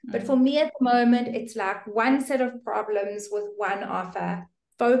 But for me at the moment, it's like one set of problems with one offer.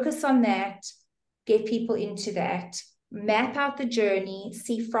 Focus on that, get people into that, map out the journey,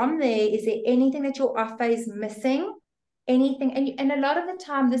 see from there, is there anything that your offer is missing? Anything? And a lot of the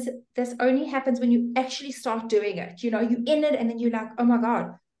time, this only happens when you actually start doing it. You're in it, and then you're like, oh my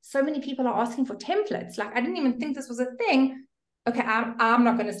God, so many people are asking for templates. Like, I didn't even think this was a thing. Okay, I'm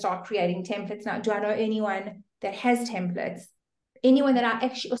not going to start creating templates now. Do I know anyone that has templates? Anyone that I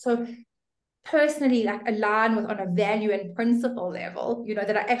actually also personally like align with on a value and principle level,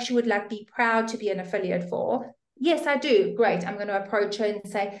 that I actually would like be proud to be an affiliate for? Yes, I do. Great. I'm going to approach her and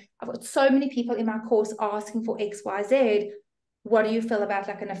say, I've got so many people in my course asking for XYZ. What do you feel about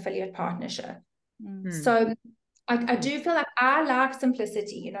like an affiliate partnership? So I do feel like I like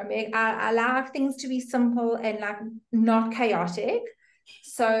simplicity, Meg. I like things to be simple and like not chaotic.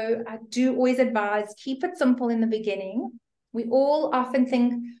 So I do always advise, keep it simple in the beginning. We all often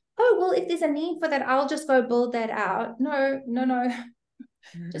think, oh, well, if there's a need for that, I'll just go build that out. No.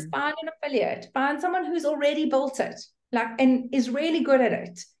 Just find an affiliate, find someone who's already built it, and is really good at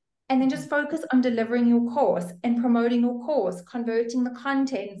it. And then just focus on delivering your course and promoting your course, converting the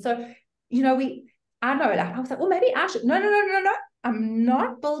content. So, I know, I was like, well, maybe I should. No. I'm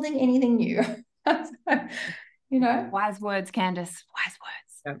not building anything new. Wise words, Candace. Wise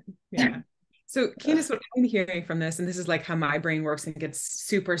words. Yeah. So, Candace, what I'm hearing from this, and this is like how my brain works and gets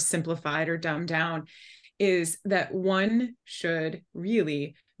super simplified or dumbed down, is that one should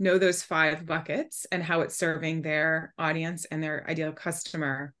really know those 5 buckets and how it's serving their audience and their ideal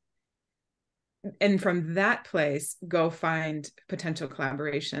customer. And from that place, go find potential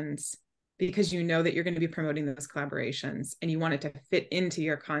collaborations, because that you're going to be promoting those collaborations and you want it to fit into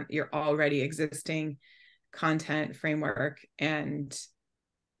your already existing content framework and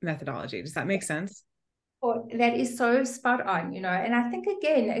methodology. Does that make sense? Oh, that is so spot on, and I think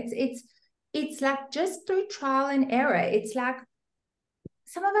again, it's like just through trial and error. It's like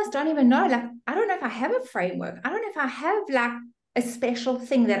some of us don't even know, like, I don't know if I have a framework. I don't know if I have like a special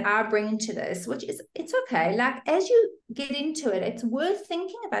thing that I bring into this, which is, it's okay. Like, as you get into it, it's worth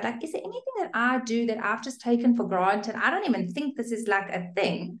thinking about, like, is there anything that I do that I've just taken for granted? I don't even think this is like a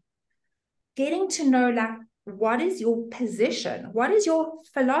thing. Getting to know, like, what is your position? What is your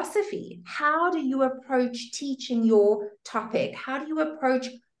philosophy? How do you approach teaching your topic? How do you approach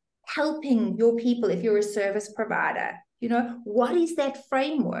helping your people if you're a service provider? What is that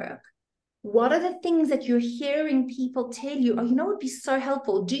framework? What are the things that you're hearing people tell you? Oh, it would be so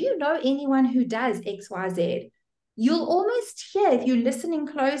helpful. Do you know anyone who does XYZ? You'll almost hear, if you're listening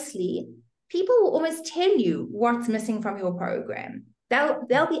closely, people will almost tell you what's missing from your program.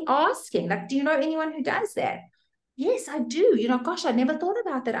 They'll be asking, like, do you know anyone who does that? Yes, I do. Gosh, I never thought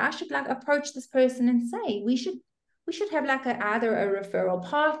about that. I should like approach this person and say, we should have like either a referral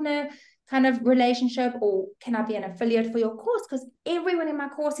partner kind of relationship, or can I be an affiliate for your course? Because everyone in my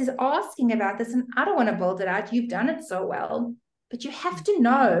course is asking about this, and I don't want to build it out. You've done it so well, but you have to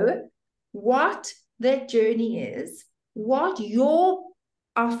know what that journey is, what your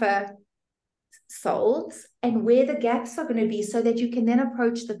offer solves, and where the gaps are going to be, so that you can then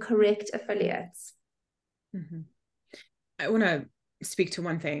approach the correct affiliates. I want to speak to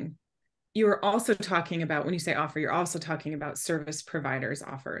one thing. You are also talking about, when you say offer, you're also talking about service providers'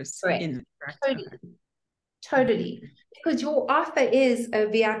 offers. Correct. Totally. Because your offer is a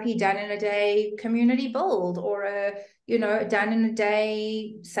VIP done in a day community build, or a done in a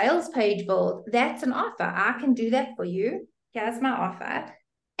day sales page build. That's an offer. I can do that for you. Here's my offer.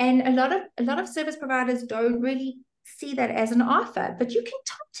 And a lot of service providers don't really see that as an offer, but you can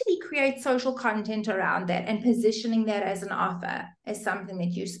totally create social content around that and positioning that as an offer, as something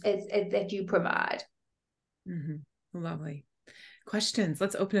that you provide. Lovely. Questions.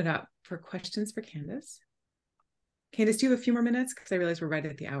 Let's open it up for questions for Candace. Candace, do you have a few more minutes? Because I realize we're right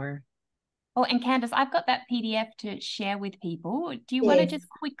at the hour. Oh, and Candace, I've got that PDF to share with people. Do you want to just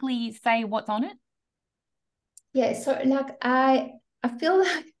quickly say what's on it? Yeah, so like I feel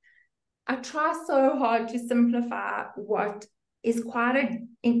like I try so hard to simplify what is quite a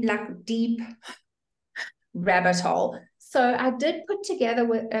deep rabbit hole. So I did put together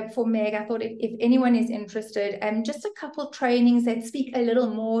for Meg, I thought if anyone is interested, just a couple trainings that speak a little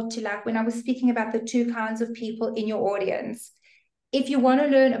more to like when I was speaking about the 2 kinds of people in your audience. If you want to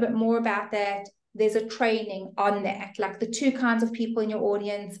learn a bit more about that, there's a training on that, like the 2 kinds of people in your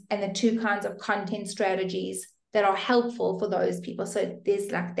audience and the 2 kinds of content strategies that are helpful for those people. So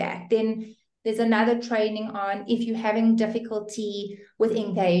there's like that. Then there's another training on if you're having difficulty with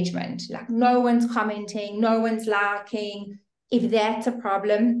engagement, like no one's commenting, no one's liking. If that's a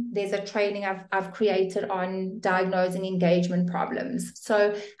problem, there's a training I've created on diagnosing engagement problems.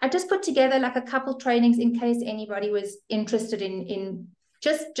 So I just put together like a couple trainings in case anybody was interested in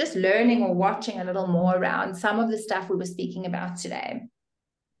just learning or watching a little more around some of the stuff we were speaking about today.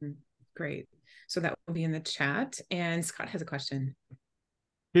 Great. So that will be in the chat. And Scott has a question.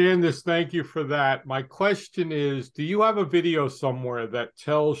 Candace, thank you for that. My question is, do you have a video somewhere that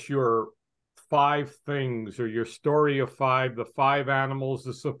tells your 5 things or your story of 5, the 5 animals,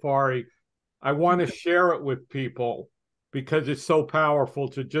 the safari? I want to share it with people because it's so powerful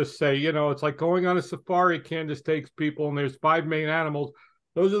to just say, you know, it's like going on a safari. Candace takes people and there's 5 main animals.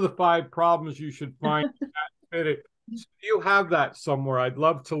 Those are the 5 problems you should find. So do you have that somewhere? I'd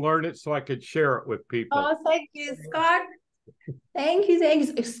love to learn it so I could share it with people. Oh, thank you, Scott. Thank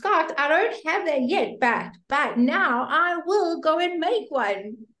you, Scott. I don't have that yet, but now I will go and make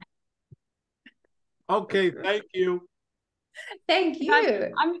one. Okay, thank you. Thank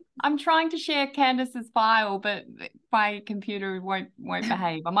you. I'm trying to share Candace's file, but my computer won't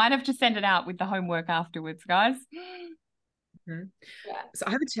behave. I might have to send it out with the homework afterwards, guys. Mm-hmm. Yeah. So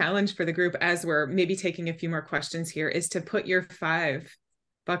I have a challenge for the group as we're maybe taking a few more questions here, is to put your 5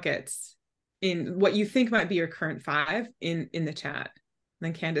 buckets in what you think might be your current 5 in the chat. And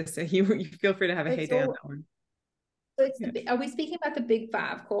then Candace, you feel free to have a heyday on that one. So are we speaking about the big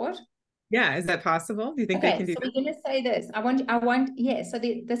 5, Court? Yeah, is that possible? Do you think they can do so that? we're going to say this. Yeah, so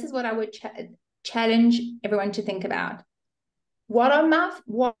this is what I would challenge everyone to think about. What are my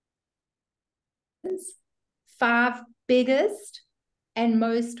 5 biggest and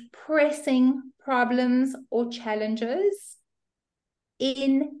most pressing problems or challenges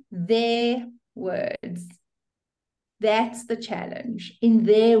in their words? That's the challenge, in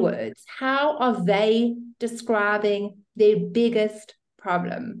their words. How are they describing their biggest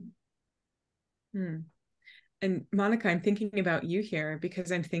problem? And Monica, I'm thinking about you here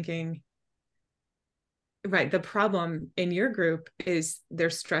because I'm thinking, right, the problem in your group is they're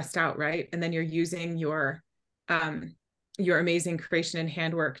stressed out, right? And then you're using your amazing creation and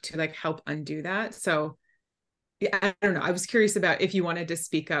handwork to like help undo that. So yeah, I don't know. I was curious about if you wanted to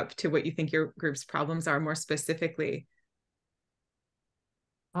speak up to what you think your group's problems are more specifically.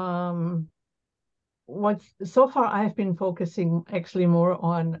 So far I've been focusing actually more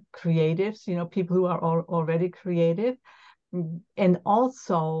on creatives, you know, people who are already creative, and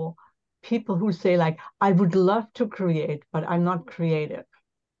also people who say like, I would love to create, but I'm not creative.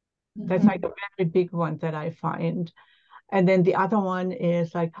 That's like a very big one that I find. And then the other one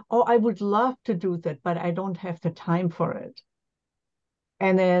is like, oh, I would love to do that, but I don't have the time for it.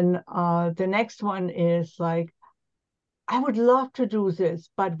 And then the next one is like, I would love to do this,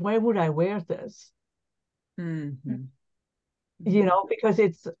 but where would I wear this? Mm-hmm. You know, because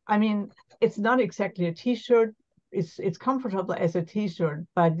it's not exactly a t-shirt. It's comfortable as a t-shirt,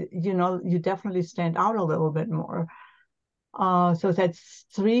 but you know, you definitely stand out a little bit more. So that's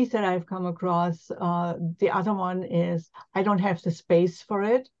 3 that I've come across. The other one is I don't have the space for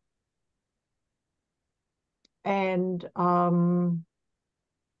it. And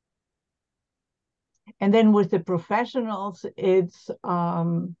then with the professionals, it's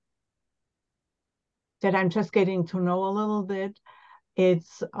that I'm just getting to know a little bit.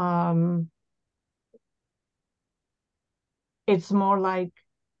 It's more like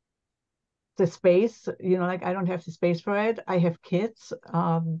the space, you know, like I don't have the space for it. I have kids.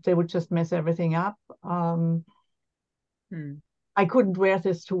 They would just mess everything up. I couldn't wear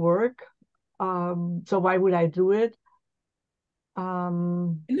this to work. So why would I do it?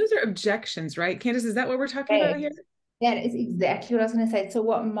 And those are objections, right? Candace, is that what we're talking about here? That is exactly what I was going to say. So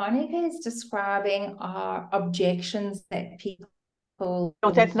what Monica is describing are objections that people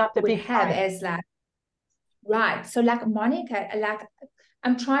that's not the would big have time. as like, right. So like Monica, like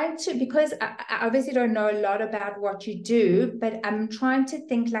I'm trying to, because I obviously don't know a lot about what you do, but I'm trying to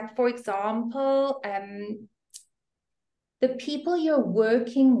think like, for example, the people you're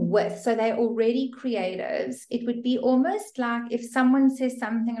working with, so they're already creatives, it would be almost like if someone says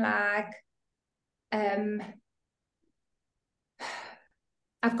something like,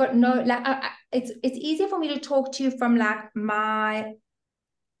 I've got no, like, it's easier for me to talk to you from like my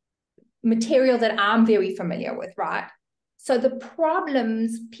material that I'm very familiar with, right? So the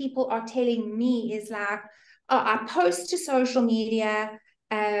problems people are telling me is like, oh, I post to social media,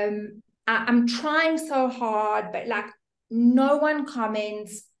 I'm trying so hard, but like no one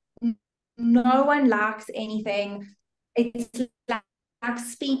comments, no one likes anything. It's like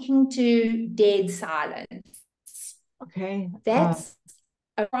speaking to dead silence. Okay. That's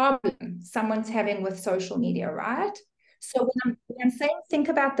a problem someone's having with social media, right? So when I'm saying think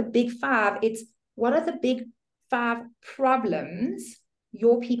about the big five, it's what are the big five problems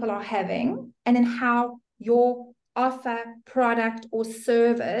your people are having, and then how your offer, product, or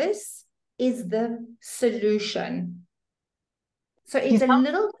service is the solution. So it's a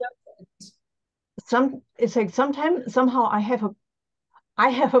little it's like sometimes somehow I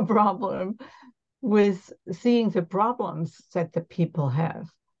have a problem with seeing the problems that the people have.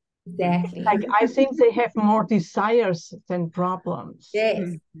 exactly Like I think they have more desires than problems. yes.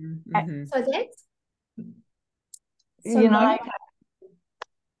 Mm-hmm. So that's you know, Monica,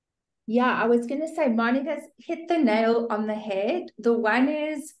 yeah, I was going to say Monica's hit the nail on the head. The one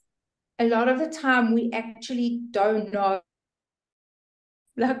is a lot of the time we actually don't know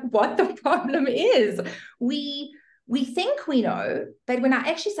like what the problem is. We think we know, but when I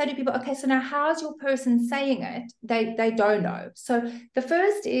actually say to people, okay, so now how's your person saying it? They don't know. So the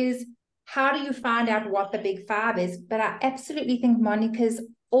first is how do you find out what the big five is? But I absolutely think Monica's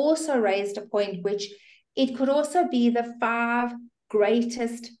also raised a point which it could also be the five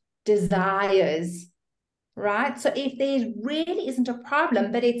greatest desires, right? So if there really isn't a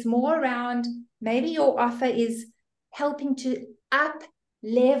problem, but it's more around maybe your offer is helping to up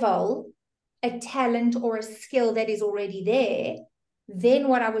level a talent or a skill that is already there, then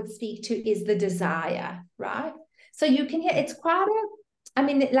what I would speak to is the desire, right? So you can hear it's quite I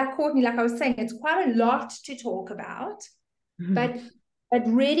mean, like Courtney, like I was saying, it's quite a lot to talk about, but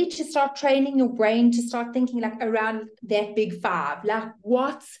really to start training your brain to start thinking like around that big five, like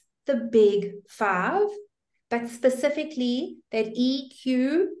what's the big five? But specifically that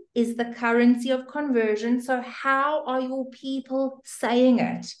EQ is the currency of conversion. So how are your people saying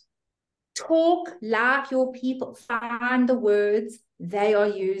it? Talk like your people, find the words they are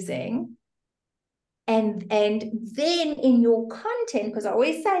using. And then in your content, because I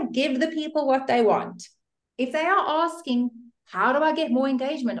always say, give the people what they want. If they are asking, how do I get more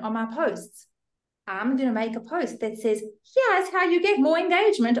engagement on my posts? I'm going to make a post that says, here's how you get more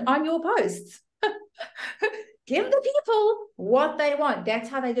engagement on your posts. Give the people what they want. That's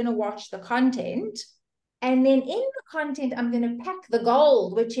how they're going to watch the content. And then in the content, I'm going to pack the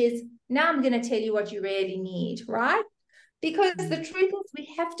gold, which is now I'm going to tell you what you really need, right? Because the truth is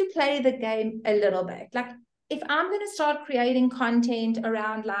we have to play the game a little bit. Like if I'm going to start creating content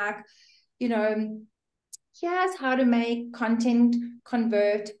around like, you know, here's how to make content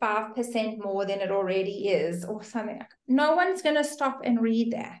convert 5% more than it already is or something. No one's going to stop and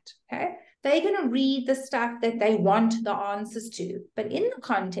read that, okay? They're going to read the stuff that they want the answers to. But in the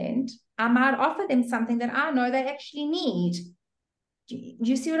content, I might offer them something that I know they actually need. Do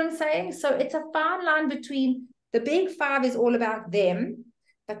you see what I'm saying? So it's a fine line between the big five is all about them,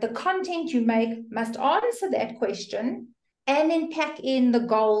 but the content you make must answer that question and then pack in the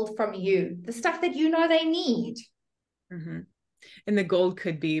gold from you, the stuff that you know they need. Mm-hmm. And the gold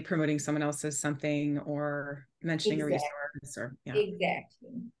could be promoting someone else's something or mentioning a resource or Exactly.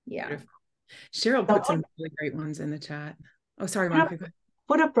 Yeah. Beautiful. Cheryl put some really great ones in the chat. Oh, sorry, Monica.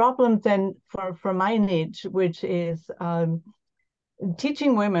 Put a problem then for my niche, which is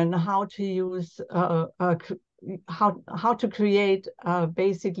teaching women how to use how to create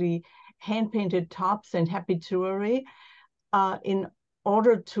basically hand-painted tops and happy jewelry in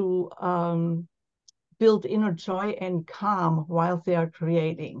order to build inner joy and calm while they are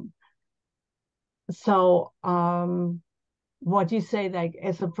creating. So what you say, like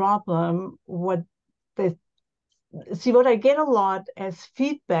as a problem, what I get a lot as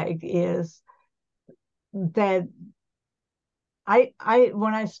feedback is that I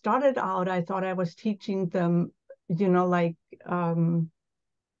when I started out, I thought I was teaching them, you know, like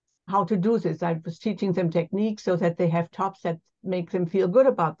how to do this. I was teaching them techniques so that they have tops that make them feel good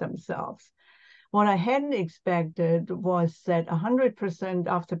about themselves. What I hadn't expected was that 100%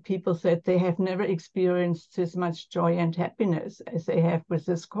 of the people said they have never experienced this much joy and happiness as they have with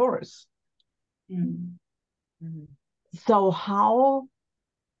this course. Mm-hmm. So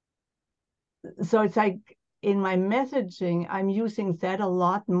it's like in my messaging, I'm using that a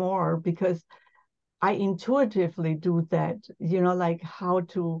lot more because I intuitively do that, you know, like how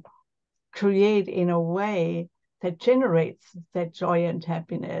to create in a way that generates that joy and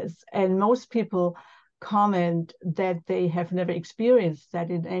happiness. And most people comment that they have never experienced that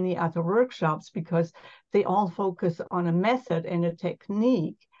in any other workshops because they all focus on a method and a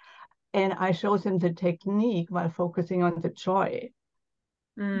technique. And I show them the technique while focusing on the joy.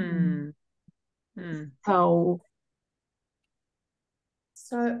 Mm. Mm.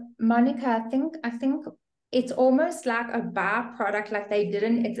 So Monica, I think it's almost like a byproduct, like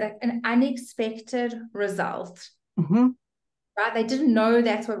it's like an unexpected result. Mm-hmm. Right? They didn't know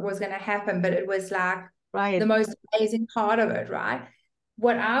that's what was going to happen, but it was like the most amazing part of it, right?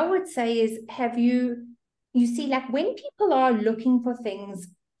 What I would say is, you see, like when people are looking for things,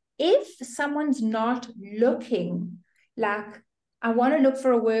 if someone's not looking, like I want to look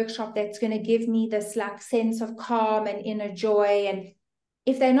for a workshop that's going to give me this like sense of calm and inner joy, and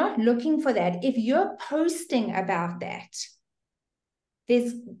if they're not looking for that, if you're posting about that,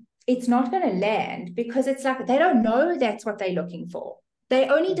 it's not going to land, because it's like they don't know that's what they're looking for. They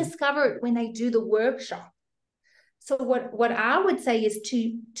only discover it when they do the workshop. So what I would say is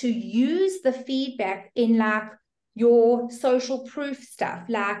to use the feedback in like your social proof stuff,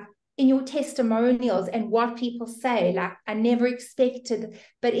 like in your testimonials and what people say, like I never expected,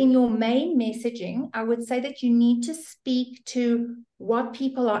 but in your main messaging, I would say that you need to speak to what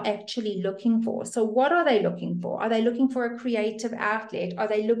people are actually looking for. So what are they looking for? Are they looking for a creative outlet? Are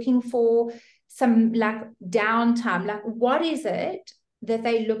they looking for some like downtime? Like what is it that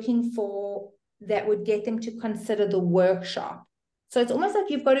they're looking for that would get them to consider the workshop? So it's almost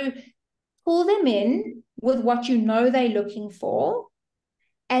like you've got to pull them in with what you know they're looking for.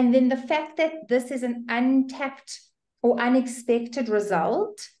 And then the fact that this is an untapped or unexpected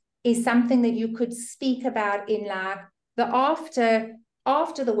result is something that you could speak about in like the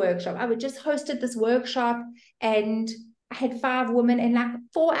after the workshop. I would just hosted this workshop and I had 5 women, and like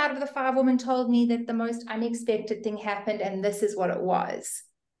 4 out of the 5 women told me that the most unexpected thing happened, and this is what it was.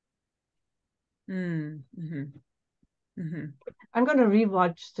 Mm-hmm. Mm-hmm. I'm going to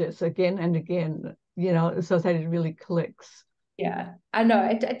rewatch this again and again, so that it really clicks. Yeah, I know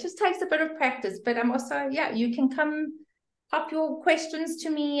it just takes a bit of practice, but I'm also, you can come pop your questions to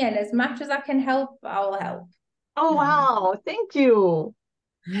me, and as much as I can help, I'll help. Oh, wow. Thank you.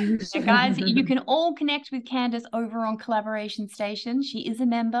 So guys, you can all connect with Candace over on Collaboration Station. She is a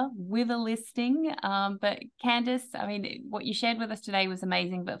member with a listing. But Candace, I mean, what you shared with us today was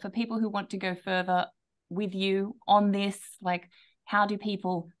amazing. But for people who want to go further with you on this, like, how do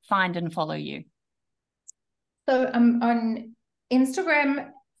people find and follow you? So I'm on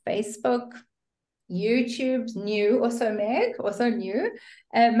Instagram, Facebook, YouTube's new, also new.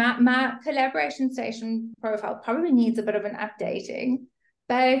 My Collaboration Station profile probably needs a bit of an updating.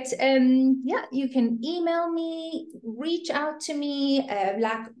 But you can email me, reach out to me.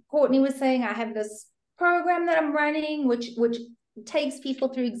 Like Courtney was saying, I have this program that I'm running, which takes people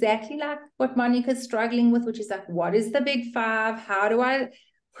through exactly like what Monica's struggling with, which is like, what is the big 5? How do I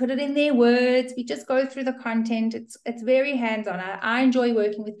put it in their words? We just go through the content. It's very hands-on. I enjoy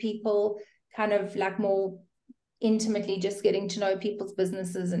working with people, kind of like more intimately, just getting to know people's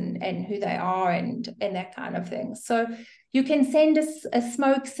businesses and who they are and that kind of thing. So you can send us a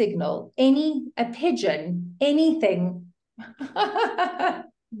smoke signal, a pigeon, anything. I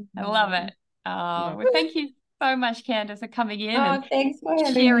love it. Well, thank you so much, Candace, for coming in and thanks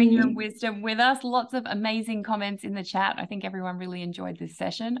for sharing your wisdom with us. Lots of amazing comments in the chat. I think everyone really enjoyed this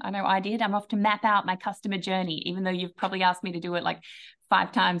session. I know I did. I'm off to map out my customer journey, even though you've probably asked me to do it like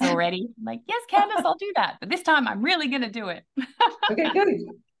 5 times already. I'm like, yes, Candace, I'll do that. But this time I'm really going to do it. Okay, good.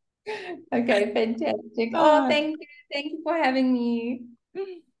 Okay, fantastic. Thank you. Thank you for having me.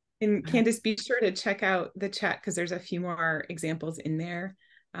 And Candace, be sure to check out the chat because there's a few more examples in there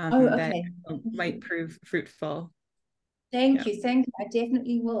that might prove fruitful. Thank you. I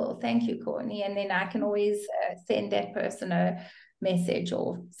definitely will. Thank you, Courtney. And then I can always send that person a message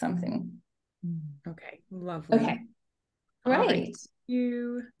or something. Okay, lovely. Okay, great.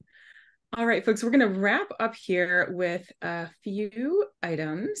 All right, folks, we're going to wrap up here with a few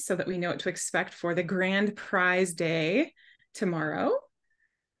items so that we know what to expect for the grand prize day tomorrow.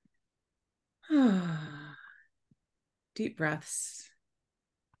 Deep breaths.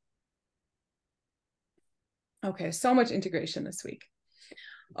 Okay, so much integration this week.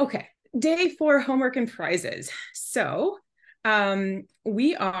 Okay, day 4, homework and prizes. So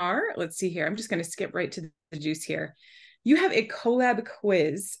we are, let's see here. I'm just going to skip right to the juice here. You have a collab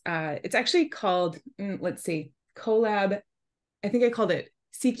quiz. It's actually called, let's see, collab. I think I called it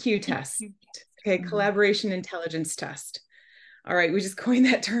CQ test. Okay, collaboration intelligence test. All right, we just coined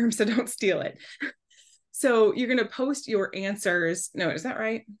that term, so don't steal it. So you're going to post your answers. No, is that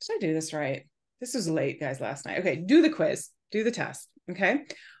right? Did I do this right? this was late, guys, last night. Okay, do the quiz, do the test. Okay.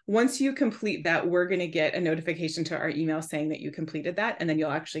 Once you complete that, we're going to get a notification to our email saying that you completed that, and then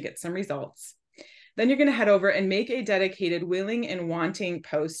you'll actually get some results. Then you're going to head over and make a dedicated willing and wanting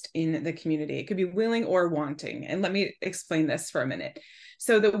post in the community. It could be willing or wanting. And let me explain this for a minute.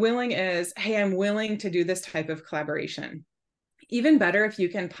 So the willing is, hey, I'm willing to do this type of collaboration. Even better if you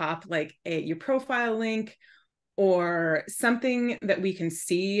can pop like your profile link or something that we can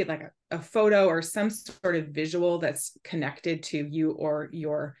see, like a photo or some sort of visual that's connected to you or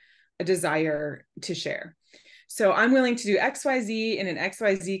your desire to share. So I'm willing to do XYZ in an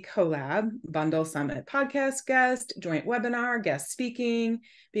XYZ collab, bundle, summit, podcast guest, joint webinar, guest speaking,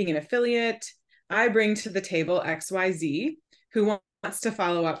 being an affiliate. I bring to the table XYZ, who wants to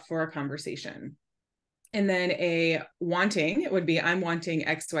follow up for a conversation. And then a wanting, it would be I'm wanting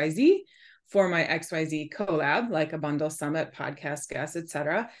XYZ for my XYZ collab, like a bundle, summit, podcast guest,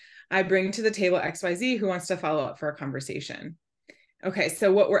 etc. I bring to the table XYZ, who wants to follow up for a conversation. Okay,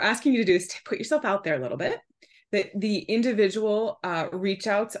 so what we're asking you to do is to put yourself out there a little bit. The individual reach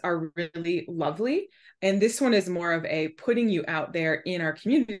outs are really lovely. And this one is more of a putting you out there in our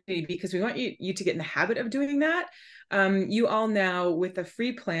community because we want you to get in the habit of doing that. You all now, with the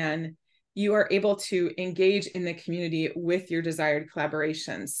free plan, you are able to engage in the community with your desired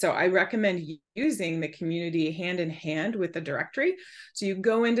collaborations. So I recommend using the community hand in hand with the directory. So you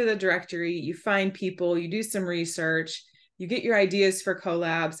go into the directory, you find people, you do some research, you get your ideas for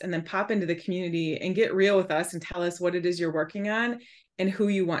collabs, and then pop into the community and get real with us and tell us what it is you're working on and who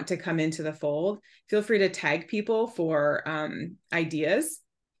you want to come into the fold. Feel free to tag people for ideas.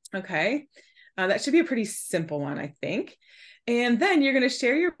 Okay. That should be a pretty simple one, I think. And then you're going to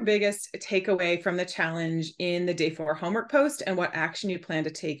share your biggest takeaway from the challenge in the day 4 homework post and what action you plan to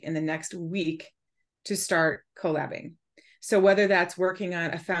take in the next week to start collabing. So whether that's working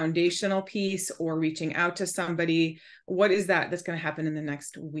on a foundational piece or reaching out to somebody, what is that's going to happen in the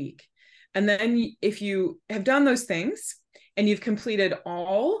next week? And then if you have done those things and you've completed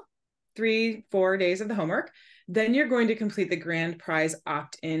all 3-4 days of the homework, then you're going to complete the grand prize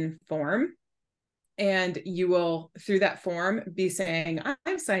opt-in form. And you will, through that form, be saying,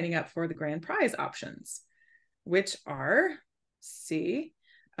 I'm signing up for the grand prize options, which are,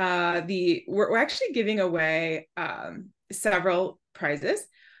 we're actually giving away several prizes.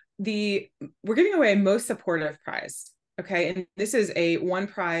 We're giving away a most supportive prize. Okay. And this is one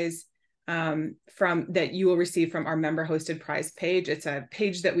prize that you will receive from our member hosted prize page. It's a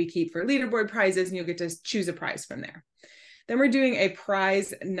page that we keep for leaderboard prizes, and you'll get to choose a prize from there. Then we're doing a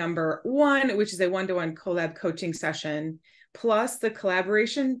prize number 1, which is a one-to-one collab coaching session, plus the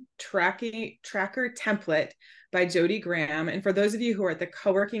collaboration tracker template by Jody Graham. And for those of you who are at the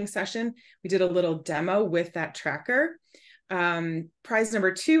co-working session, we did a little demo with that tracker. Prize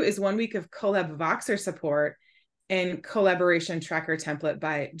number 2 is 1 week of collab Voxer support and collaboration tracker template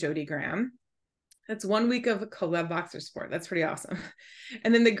by Jody Graham. That's 1 week of collab Voxer support. That's pretty awesome.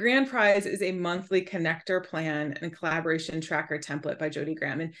 And then the grand prize is a monthly connector plan and collaboration tracker template by Jody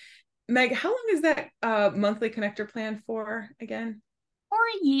Graham. And Meg, how long is that monthly connector plan for again? For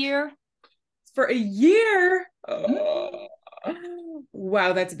a year. For a year? Oh.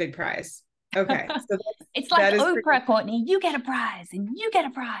 Wow, that's a big prize. Okay. So it's like Oprah, Courtney. You get a prize, and you get a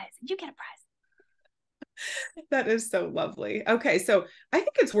prize, and you get a prize. That is so lovely. Okay, so I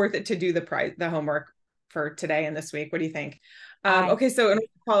think it's worth it to do the homework for today and this week. What do you think? Okay, so in order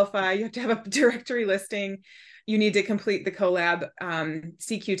to qualify, you have to have a directory listing. You need to complete the collab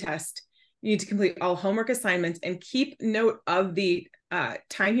CQ test. You need to complete all homework assignments and keep note of the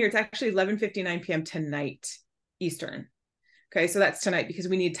time here. It's actually 11:59 p.m. tonight Eastern. Okay, so that's tonight because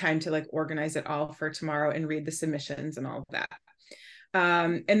we need time to organize it all for tomorrow and read the submissions and all of that.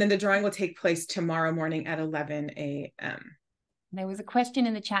 And then the drawing will take place tomorrow morning at 11 a.m. There was a question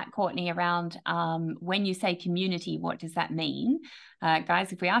in the chat, Courtney, around when you say community, what does that mean?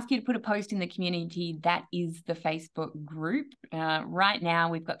 Guys, if we ask you to put a post in the community, that is the Facebook group. Right now,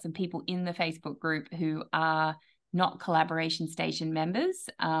 we've got some people in the Facebook group who are not Collaboration Station members,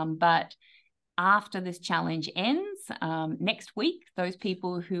 but after this challenge ends next week, those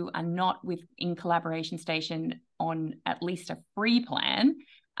people who are not in Collaboration Station on at least a free plan,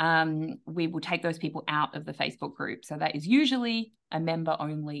 we will take those people out of the Facebook group. So that is usually a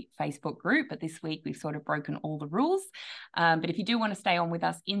member-only Facebook group, but this week we've sort of broken all the rules. But if you do want to stay on with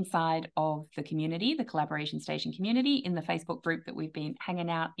us inside of the community, the Collaboration Station community, in the Facebook group that we've been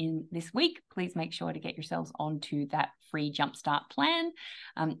hanging out in this week, please make sure to get yourselves onto that free Jumpstart plan.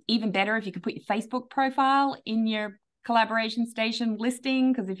 Even better if you could put your Facebook profile in your Collaboration Station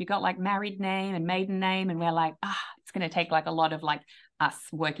listing, because if you've got married name and maiden name, and we're it's going to take a lot of us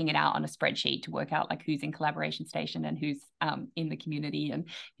working it out on a spreadsheet to work out like who's in Collaboration Station and who's in the community, and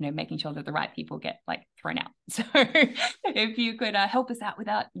making sure that the right people get like thrown out. So if you could help us out with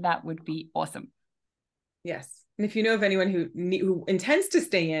that would be awesome. Yes. And if you know of anyone who intends to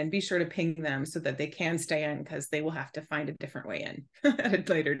stay in, be sure to ping them so that they can stay in, because they will have to find a different way in at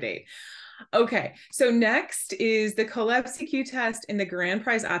a later date. Okay, so next is the Collab CQ test and the grand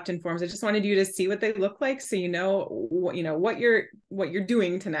prize opt-in forms. I just wanted you to see what they look like, so you know what you're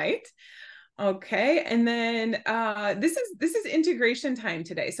doing tonight. Okay, and then this is integration time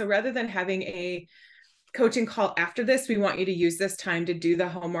today. So rather than having a coaching call after this, we want you to use this time to do the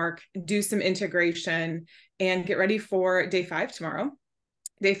homework, do some integration, and get ready for day 5 tomorrow.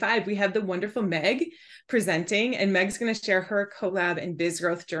 Day 5, we have the wonderful Meg presenting, and Meg's going to share her collab and biz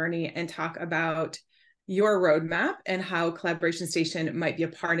growth journey and talk about your roadmap and how Collaboration Station might be a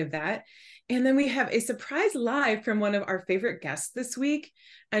part of that. And then we have a surprise live from one of our favorite guests this week,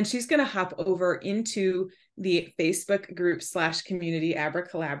 and she's going to hop over into the Facebook group / community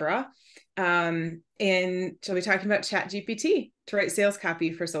AbraCollabra, and she'll be talking about ChatGPT to write sales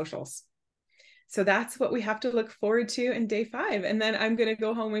copy for socials. So that's what we have to look forward to in day 5. And then I'm going to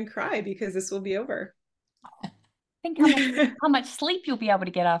go home and cry because this will be over. Think how much sleep you'll be able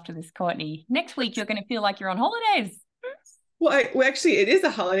to get after this, Courtney. Next week, you're going to feel like you're on holidays. Well, actually, it is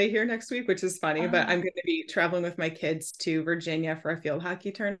a holiday here next week, which is funny, but I'm going to be traveling with my kids to Virginia for a field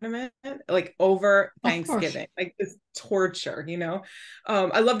hockey tournament, like over Thanksgiving, like this torture,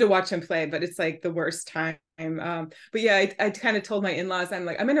 I love to watch them play, but it's like the worst time. But yeah, I kind of told my in-laws, I'm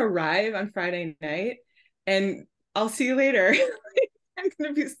like, I'm going to arrive on Friday night and I'll see you later. I'm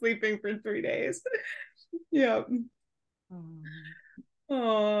going to be sleeping for 3 days. Yeah.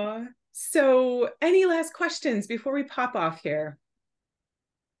 Oh. So any last questions before we pop off here?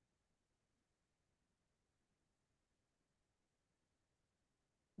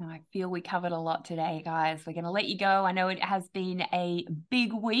 I feel we covered a lot today, guys. We're going to let you go. I know it has been a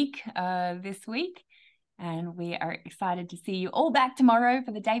big week this week, and we are excited to see you all back tomorrow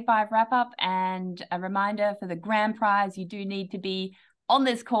for the day 5 wrap up. And a reminder, for the grand prize, you do need to be on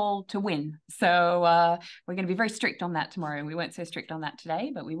this call to win. So we're going to be very strict on that tomorrow. We weren't so strict on that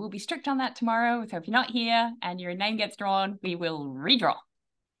today, but we will be strict on that tomorrow. So if you're not here and your name gets drawn, we will redraw.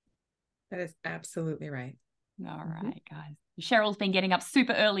 That is absolutely right. All right, guys. Cheryl's been getting up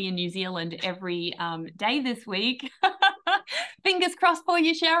super early in New Zealand every day this week. Fingers crossed for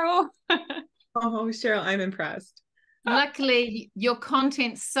you, Cheryl. Oh, Cheryl, I'm impressed. Luckily, your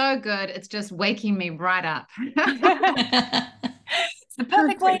content's so good, it's just waking me right up. It's the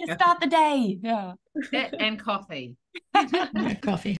perfect way to start the day. Yeah. And coffee. Coffee.